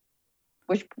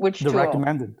 Which the tool?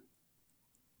 recommended.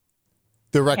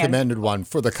 The recommended one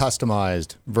for the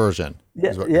customized version.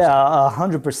 Yeah,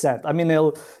 100%. I mean,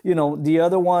 the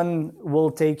other one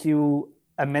will take you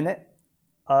a minute.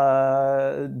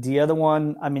 The other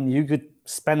one, I mean, you could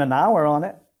spend an hour on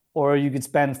it, or you could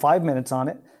spend 5 minutes on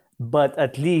it, but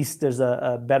at least there's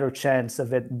a better chance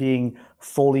of it being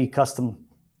fully custom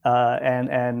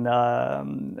and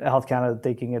Health Canada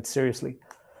taking it seriously.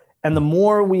 And the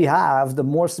more we have, the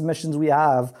more submissions we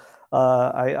have,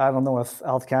 I don't know if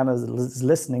Health Canada is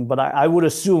listening, but I would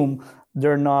assume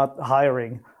they're not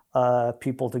hiring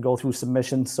people to go through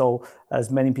submissions. So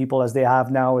as many people as they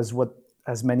have now is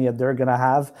as many as they're going to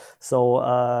have. So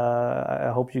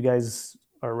I hope you guys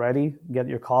are ready. Get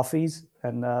your coffees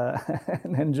and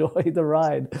enjoy the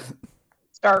ride.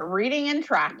 Start reading and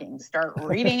tracking.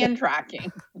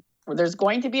 There's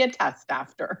going to be a test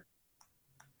after.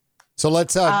 So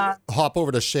let's hop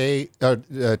over to Shai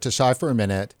for a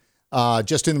minute.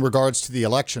 Just in regards to the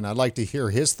election, I'd like to hear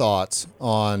his thoughts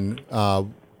on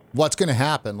what's going to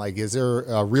happen. Like, is there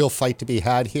a real fight to be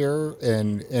had here,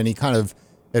 and any kind of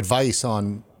advice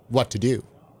on what to do?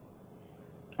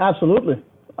 Absolutely.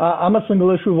 I'm a single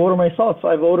issue voter myself.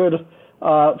 I voted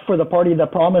for the party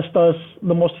that promised us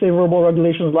the most favorable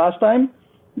regulations last time.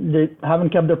 They haven't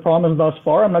kept their promise thus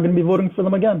far. I'm not going to be voting for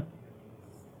them again.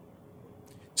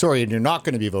 Sorry, you're not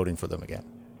going to be voting for them again?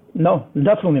 No,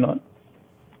 definitely not.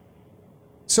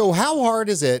 So how hard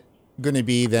is it going to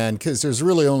be then? Because there's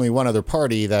really only one other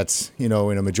party that's, in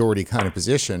a majority kind of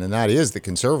position, and that is the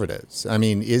Conservatives. I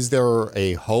mean, is there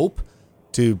a hope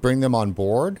to bring them on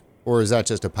board, or is that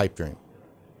just a pipe dream?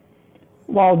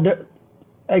 Well,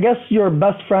 I guess your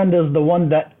best friend is the one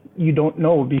that you don't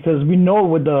know, because we know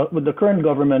with the current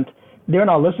government, they're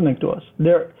not listening to us.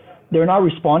 They're not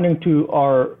responding to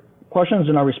our questions.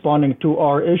 They're not responding to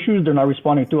our issues. They're not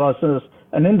responding to us as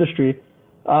an industry.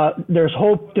 There's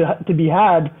hope to be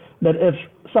had that if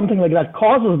something like that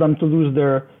causes them to lose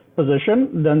their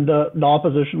position, then the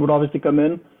opposition would obviously come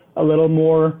in a little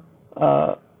more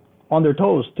on their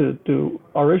toes to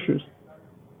our issues.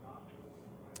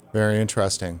 Very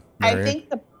interesting. I think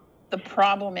the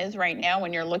problem is right now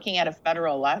when you're looking at a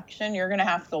federal election, you're going to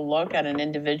have to look at an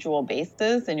individual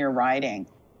basis in your riding.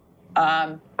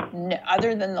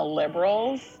 Other than the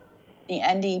Liberals, the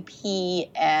NDP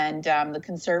and the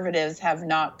Conservatives have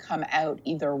not come out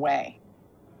either way.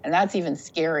 And that's even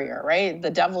scarier, right? The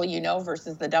devil you know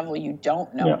versus the devil you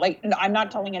don't know. Yeah. Like, I'm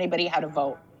not telling anybody how to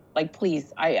vote. Like,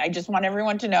 please, I just want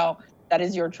everyone to know that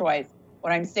is your choice.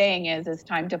 What I'm saying is it's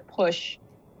time to push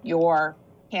your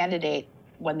candidate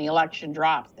when the election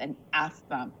drops and ask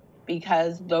them,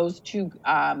 because those two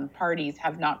parties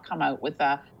have not come out with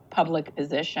a public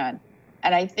position.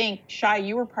 And I think, Shai,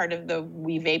 you were part of the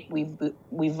We Vape,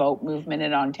 We Vote movement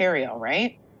in Ontario,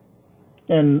 right?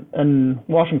 In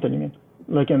Washington, you mean?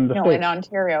 Like in the No, States? in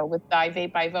Ontario with I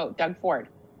Vape, I Vote, Doug Ford.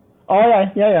 Oh,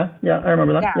 yeah, I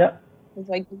remember that. Yeah. It's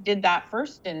like we did that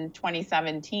first in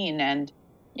 2017, and,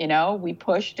 you know, we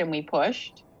pushed and we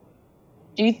pushed.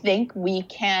 Do you think we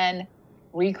can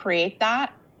recreate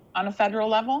that on a federal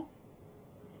level?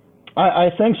 I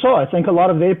think so. I think a lot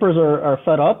of vapors are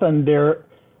fed up, and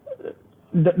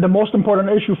the most important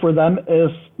issue for them is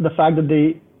the fact that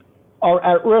they are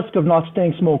at risk of not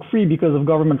staying smoke-free because of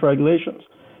government regulations.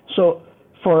 So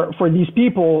for these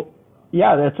people,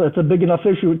 yeah, it's a big enough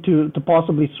issue to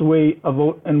possibly sway a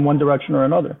vote in one direction or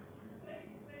another.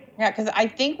 Yeah, because I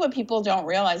think what people don't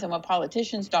realize and what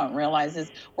politicians don't realize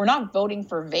is we're not voting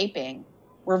for vaping.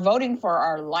 We're voting for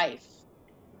our life.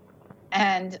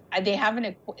 And they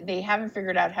haven't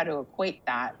figured out how to equate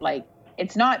that. Like,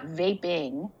 it's not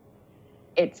vaping,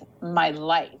 it's my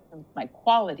life, my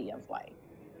quality of life.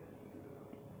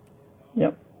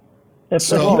 Yep. If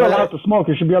you're allowed to smoke,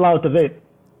 you should be allowed to vape.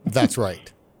 That's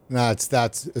right.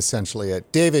 That's essentially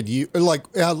it. David, you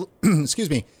excuse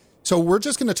me. So we're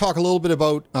just going to talk a little bit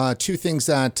about two things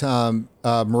that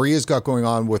Maria's got going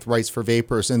on with Rights for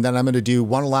Vapors, and then I'm going to do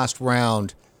one last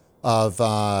round of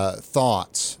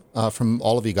thoughts from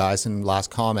all of you guys in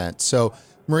last comment. So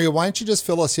Maria, why don't you just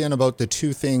fill us in about the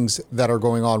two things that are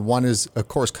going on? One is, of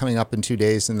course, coming up in 2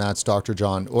 days, and that's Dr.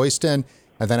 John Oyston,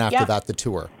 and then after that, the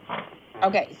tour.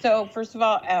 Okay, so first of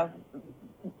all,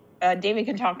 David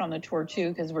can talk on the tour too,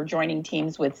 because we're joining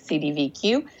teams with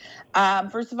CDVQ.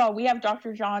 First of all, we have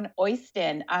Dr. John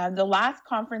Oyston. The last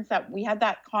conference we had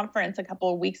that conference a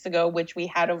couple of weeks ago, which we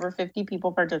had over 50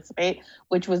 people participate,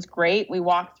 which was great. We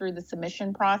walked through the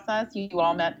submission process. You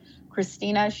all met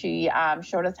Christina. She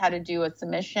showed us how to do a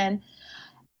submission.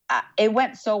 It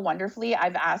went so wonderfully.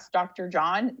 I've asked Dr.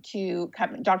 John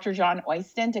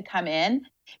Oyston to come in.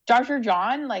 Dr.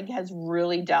 John has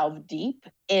really delved deep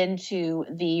into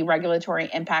the regulatory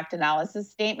impact analysis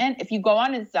statement. If you go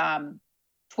on his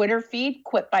Twitter feed,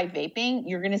 Quit by Vaping,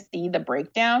 you're going to see the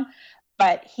breakdown.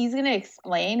 But he's going to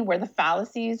explain where the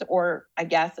fallacies, or I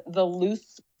guess the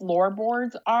loose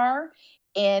floorboards, are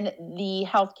in the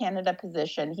Health Canada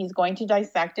position. He's going to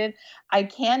dissect it. I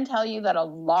can tell you that a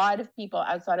lot of people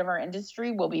outside of our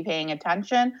industry will be paying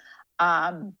attention.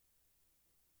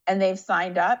 And they've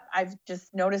signed up. I've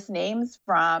just noticed names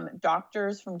from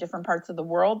doctors from different parts of the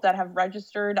world that have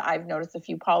registered. I've noticed a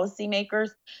few policymakers.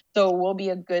 So it will be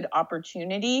a good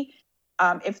opportunity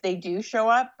if they do show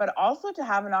up, but also to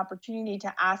have an opportunity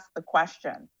to ask the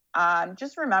question.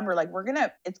 Just remember,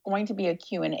 it's going to be a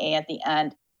Q&A at the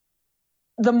end.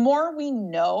 The more we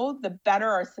know, the better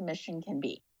our submission can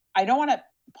be. I don't want to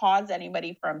pause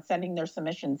anybody from sending their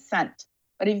submission sent,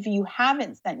 but if you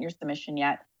haven't sent your submission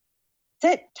yet,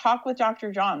 talk with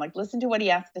Dr. John, listen to what he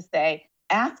has to say,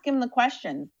 ask him the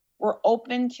questions. We're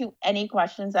open to any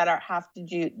questions that have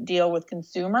to deal with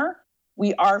consumer.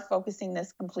 We are focusing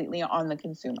this completely on the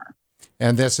consumer.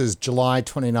 And this is July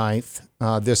 29th,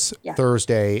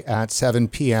 Thursday at 7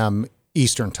 p.m.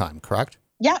 Eastern time, correct?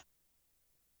 Yeah,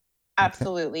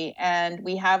 absolutely. Okay. And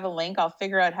we have a link. I'll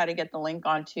figure out how to get the link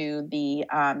onto the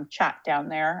chat down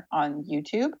there on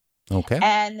YouTube. Okay.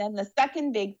 And then the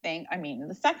second thing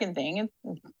is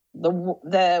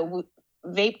the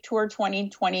Vape Tour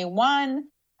 2021,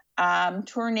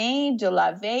 Tournée de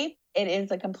la Vape. It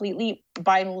is a completely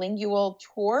bilingual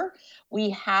tour.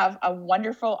 We have a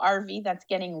wonderful RV that's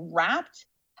getting wrapped.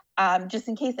 Just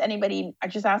in case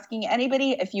asking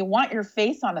anybody, if you want your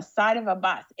face on the side of a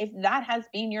bus, if that has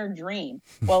been your dream,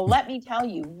 well, let me tell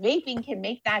you, vaping can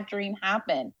make that dream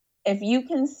happen. If you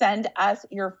can send us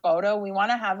your photo, we want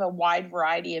to have a wide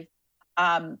variety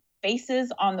of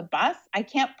faces on the bus. I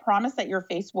can't promise that your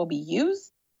face will be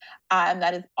used.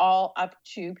 That is all up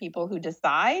to people who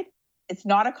decide. It's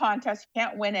not a contest. You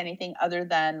can't win anything other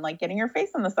than getting your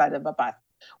face on the side of a bus.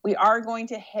 We are going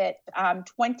to hit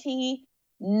 20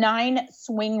 9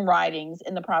 swing ridings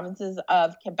in the provinces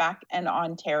of Quebec and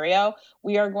Ontario.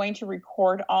 We are going to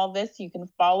record all this. You can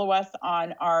follow us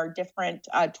on our different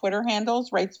Twitter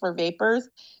handles, Rights for Vapors.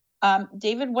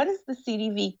 David, what is the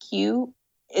CDVQ?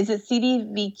 Is it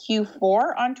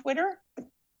CDVQ4 on Twitter?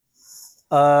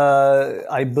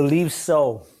 I believe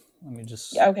so. Let me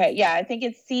just... Okay, yeah, I think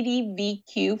it's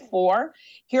CDVQ4.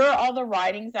 Here are all the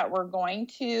ridings that we're going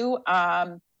to.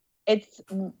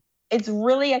 It's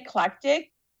really eclectic.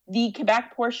 The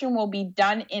Quebec portion will be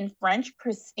done in French.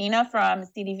 Christina from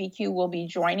CDVQ will be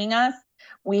joining us.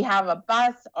 We have a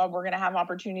bus. We're going to have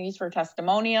opportunities for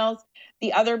testimonials.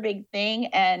 The other big thing,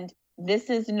 and this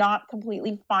is not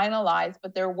completely finalized,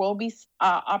 but there will be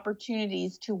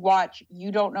opportunities to watch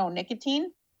You Don't Know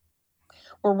Nicotine.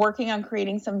 We're working on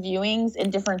creating some viewings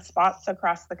in different spots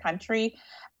across the country.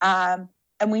 And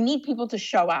we need people to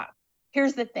show up.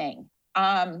 Here's the thing.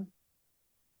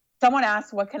 Someone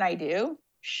asked, what can I do?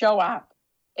 Show up.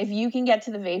 If you can get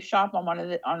to the vape shop on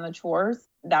on the tours,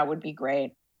 that would be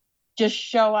great. Just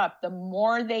show up. The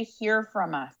more they hear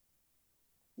from us,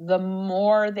 the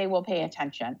more they will pay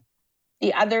attention.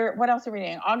 What else are we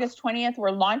doing? August 20th,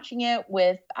 we're launching it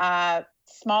with a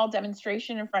small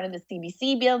demonstration in front of the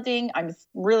CBC building. I'm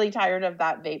really tired of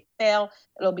that vape sale.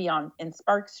 It'll be in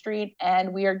Spark Street.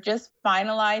 And we are just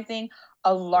finalizing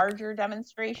a larger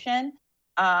demonstration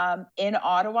in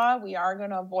Ottawa. We are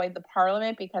going to avoid the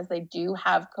Parliament because they do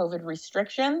have COVID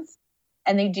restrictions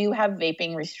and they do have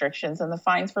vaping restrictions. And the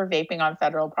fines for vaping on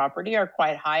federal property are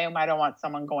quite high. And I don't want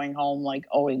someone going home like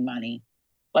owing money.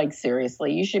 Like,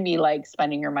 seriously, you should be like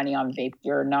spending your money on vape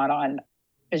gear, not on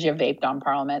because you vaped on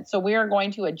Parliament. So we are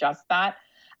going to adjust that.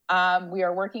 We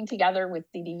are working together with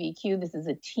CDVQ. This is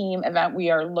a team event.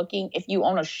 We are looking, if you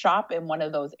own a shop in one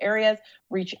of those areas,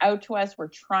 reach out to us. We're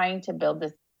trying to build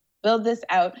this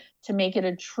out to make it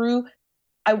a true,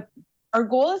 our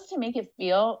goal is to make it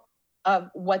feel of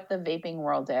what the vaping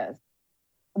world is.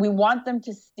 We want them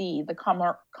to see the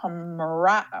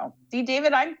camaraderie. See,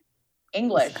 David, I'm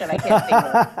English and I can't think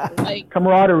of it.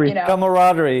 Camaraderie. You know,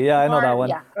 camaraderie. Yeah, I know that one.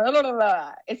 Yeah.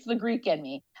 It's the Greek in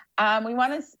me. We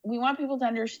want people to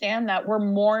understand that we're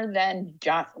more than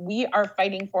we are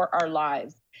fighting for our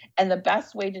lives. And the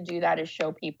best way to do that is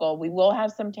show people. We will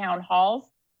have some town halls,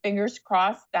 fingers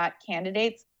crossed that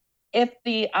candidates, if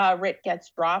the writ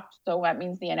gets dropped, so that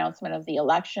means the announcement of the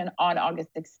election on August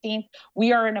 16th,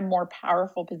 we are in a more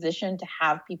powerful position to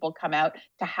have people come out,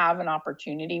 to have an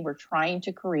opportunity. We're trying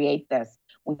to create this.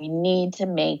 We need to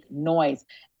make noise.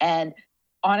 And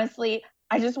honestly,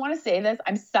 I just want to say this.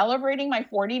 I'm celebrating my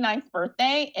 49th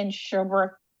birthday in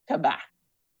Sherbrooke, Quebec.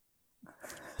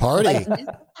 Party. Like, this is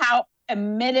how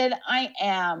committed I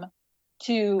am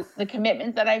to the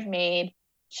commitments that I've made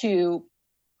to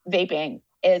vaping.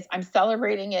 Is I'm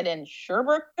celebrating it in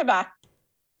Sherbrooke, Quebec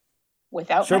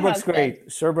without Sherbrooke's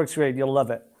great. Sherbrooke's great. You'll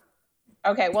love it.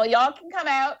 Okay, well, y'all can come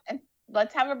out and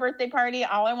let's have a birthday party.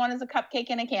 All I want is a cupcake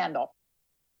and a candle.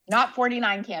 Not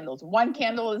 49 candles. 1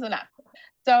 candle is enough.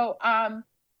 So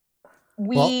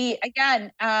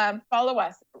follow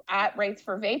us at Rights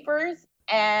for Vapors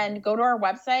and go to our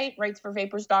website,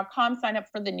 rightsforvapors.com, sign up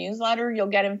for the newsletter. You'll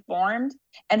get informed.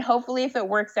 And hopefully, if it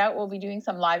works out, we'll be doing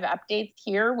some live updates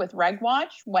here with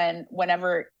RegWatch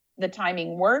whenever the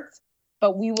timing works.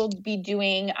 But we will be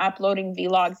uploading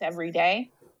vlogs every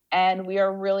day. And we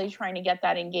are really trying to get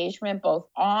that engagement both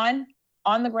on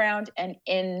the ground and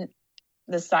in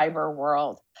the cyber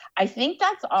world. I think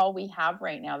that's all we have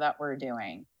right now that we're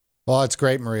doing. Well, it's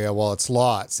great, Maria. Well, it's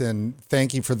lots. And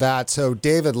thank you for that. So,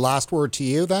 David, last word to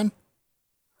you then?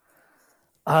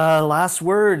 Last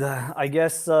word, I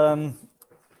guess,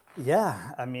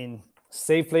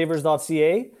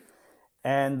 safeflavors.ca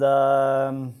and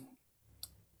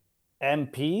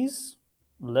MPs,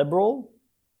 Liberal,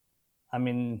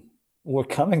 we're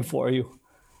coming for you.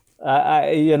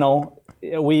 We're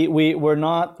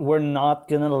not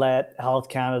going to let Health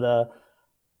Canada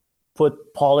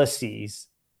put policies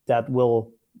that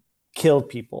will kill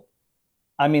people.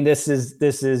 This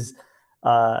is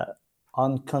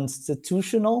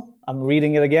unconstitutional. I'm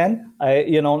reading it again.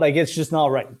 It's just not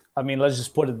right. Let's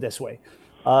just put it this way.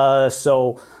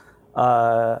 So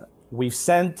we've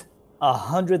sent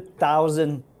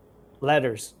 100,000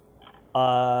 letters.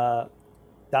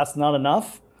 That's not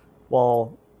enough.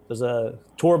 Well, there's a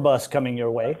tour bus coming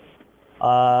your way,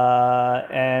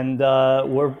 and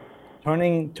we're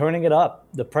turning it up.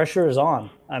 The pressure is on.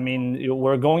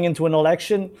 We're going into an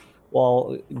election.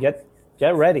 Well, get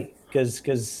ready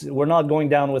because we're not going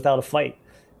down without a fight.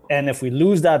 And if we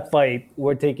lose that fight,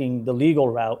 we're taking the legal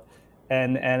route,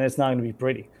 and it's not going to be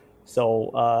pretty.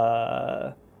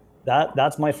 So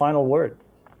that's my final word.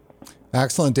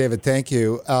 Excellent, David. Thank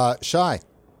you. Shai.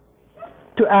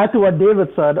 To add to what David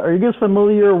said, are you guys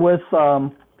familiar with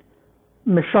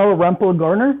Michelle Rempel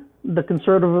Garner, the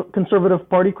conservative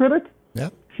party critic? Yeah.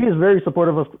 She is very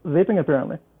supportive of vaping,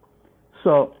 apparently.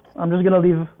 So I'm just going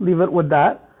to leave it with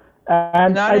that.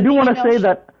 And I do want to say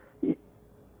that.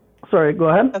 Sorry, go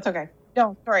ahead. That's okay.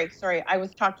 No, sorry. I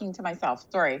was talking to myself.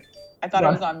 Sorry. I thought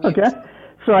I was on mute. Okay.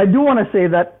 So I do want to say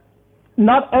that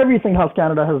not everything Health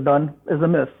Canada has done is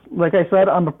amiss. Like I said,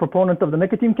 I'm a proponent of the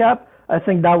nicotine cap. I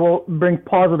think that will bring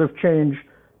positive change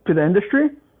to the industry.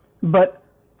 But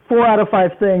 4 out of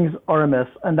 5 things are amiss,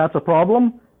 and that's a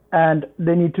problem. And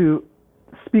they need to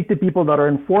speak to people that are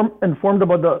informed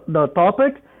about the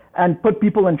topic and put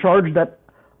people in charge that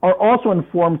are also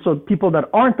informed, so people that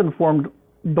aren't informed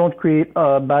don't create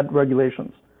bad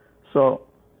regulations. So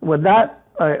with that,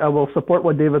 I will support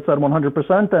what David said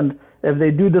 100%. And if they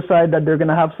do decide that they're going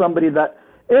to have somebody that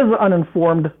is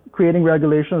uninformed creating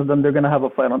regulations, then they're going to have a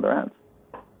fight on their hands.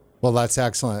 Well, that's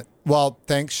excellent. Well,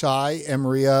 thanks, Shai and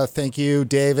Maria. Thank you,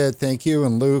 David. Thank you.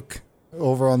 And Luke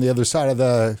over on the other side of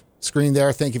the screen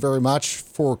there. Thank you very much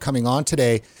for coming on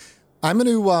today. I'm going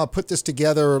to put this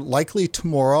together likely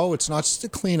tomorrow. It's not just a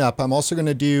cleanup. I'm also going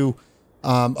to do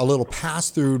a little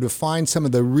pass through to find some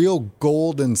of the real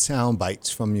golden sound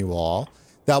bites from you all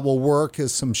that will work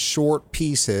as some short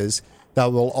pieces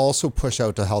that will also push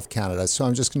out to Health Canada. So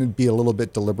I'm just going to be a little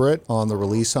bit deliberate on the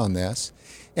release on this.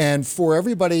 And for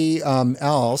everybody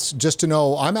else, just to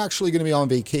know, I'm actually going to be on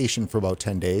vacation for about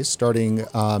 10 days, starting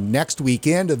next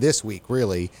weekend of this week,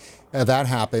 really. That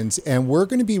happens. And we're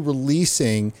going to be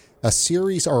releasing a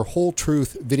series, our Whole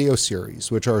Truth video series,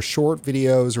 which are short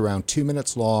videos around 2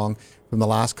 minutes long from the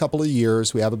last couple of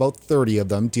years. We have about 30 of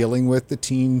them dealing with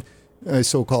the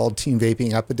so-called teen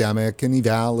vaping epidemic in the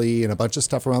Valley and a bunch of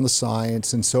stuff around the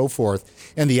science and so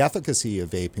forth, and the efficacy of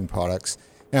vaping products.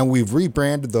 And we've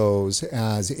rebranded those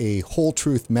as a Whole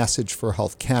Truth message for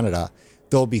Health Canada.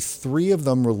 There'll be 3 of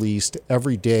them released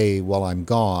every day while I'm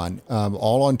gone,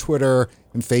 all on Twitter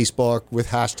and Facebook with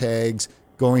hashtags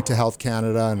going to Health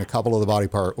Canada and a couple of the body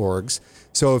part orgs.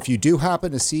 So if you do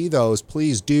happen to see those,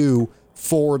 please do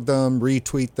forward them,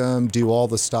 retweet them, do all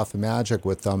the stuff and magic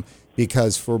with them,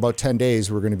 because for about 10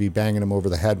 days, we're going to be banging them over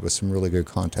the head with some really good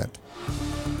content.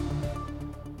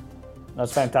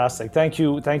 That's fantastic. Thank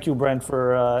you, Brent,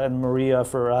 and Maria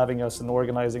for having us and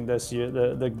organizing this.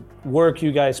 The work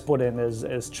you guys put in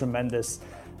is tremendous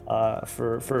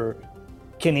for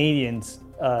Canadians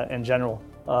in general,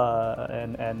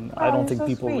 and I don't think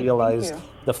people realize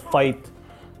the fight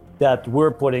that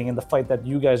we're putting and the fight that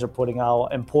you guys are putting, how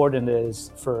important it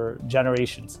is for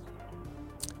generations.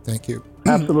 Thank you.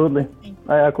 Absolutely,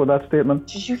 I echo that statement.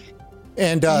 Did you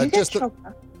just choked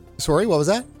up? Sorry, what was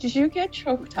that? Did you get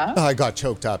choked up? I got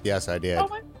choked up. Yes, I did. Oh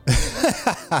my.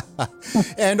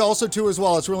 And also, too, as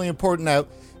well, it's really important now.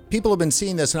 People have been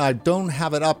seeing this, and I don't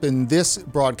have it up in this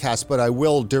broadcast, but I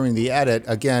will during the edit.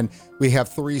 Again, we have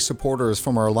 3 supporters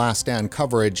from our Last Stand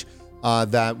coverage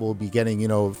that we'll be getting,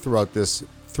 throughout this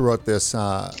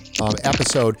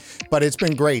episode. But it's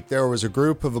been great. There was a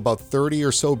group of about 30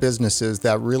 or so businesses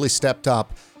that really stepped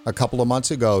up a couple of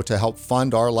months ago to help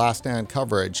fund our Last Stand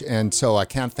coverage. And so I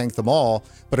can't thank them all,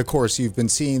 but of course you've been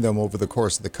seeing them over the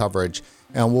course of the coverage,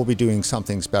 and we'll be doing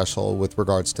something special with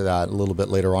regards to that a little bit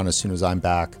later on as soon as I'm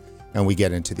back and we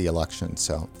get into the election.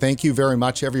 So thank you very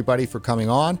much, everybody, for coming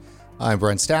on. I'm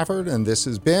Brent Stafford, and this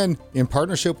has been, in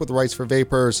partnership with Rights for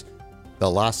Vapors,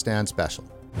 the Last Stand Special.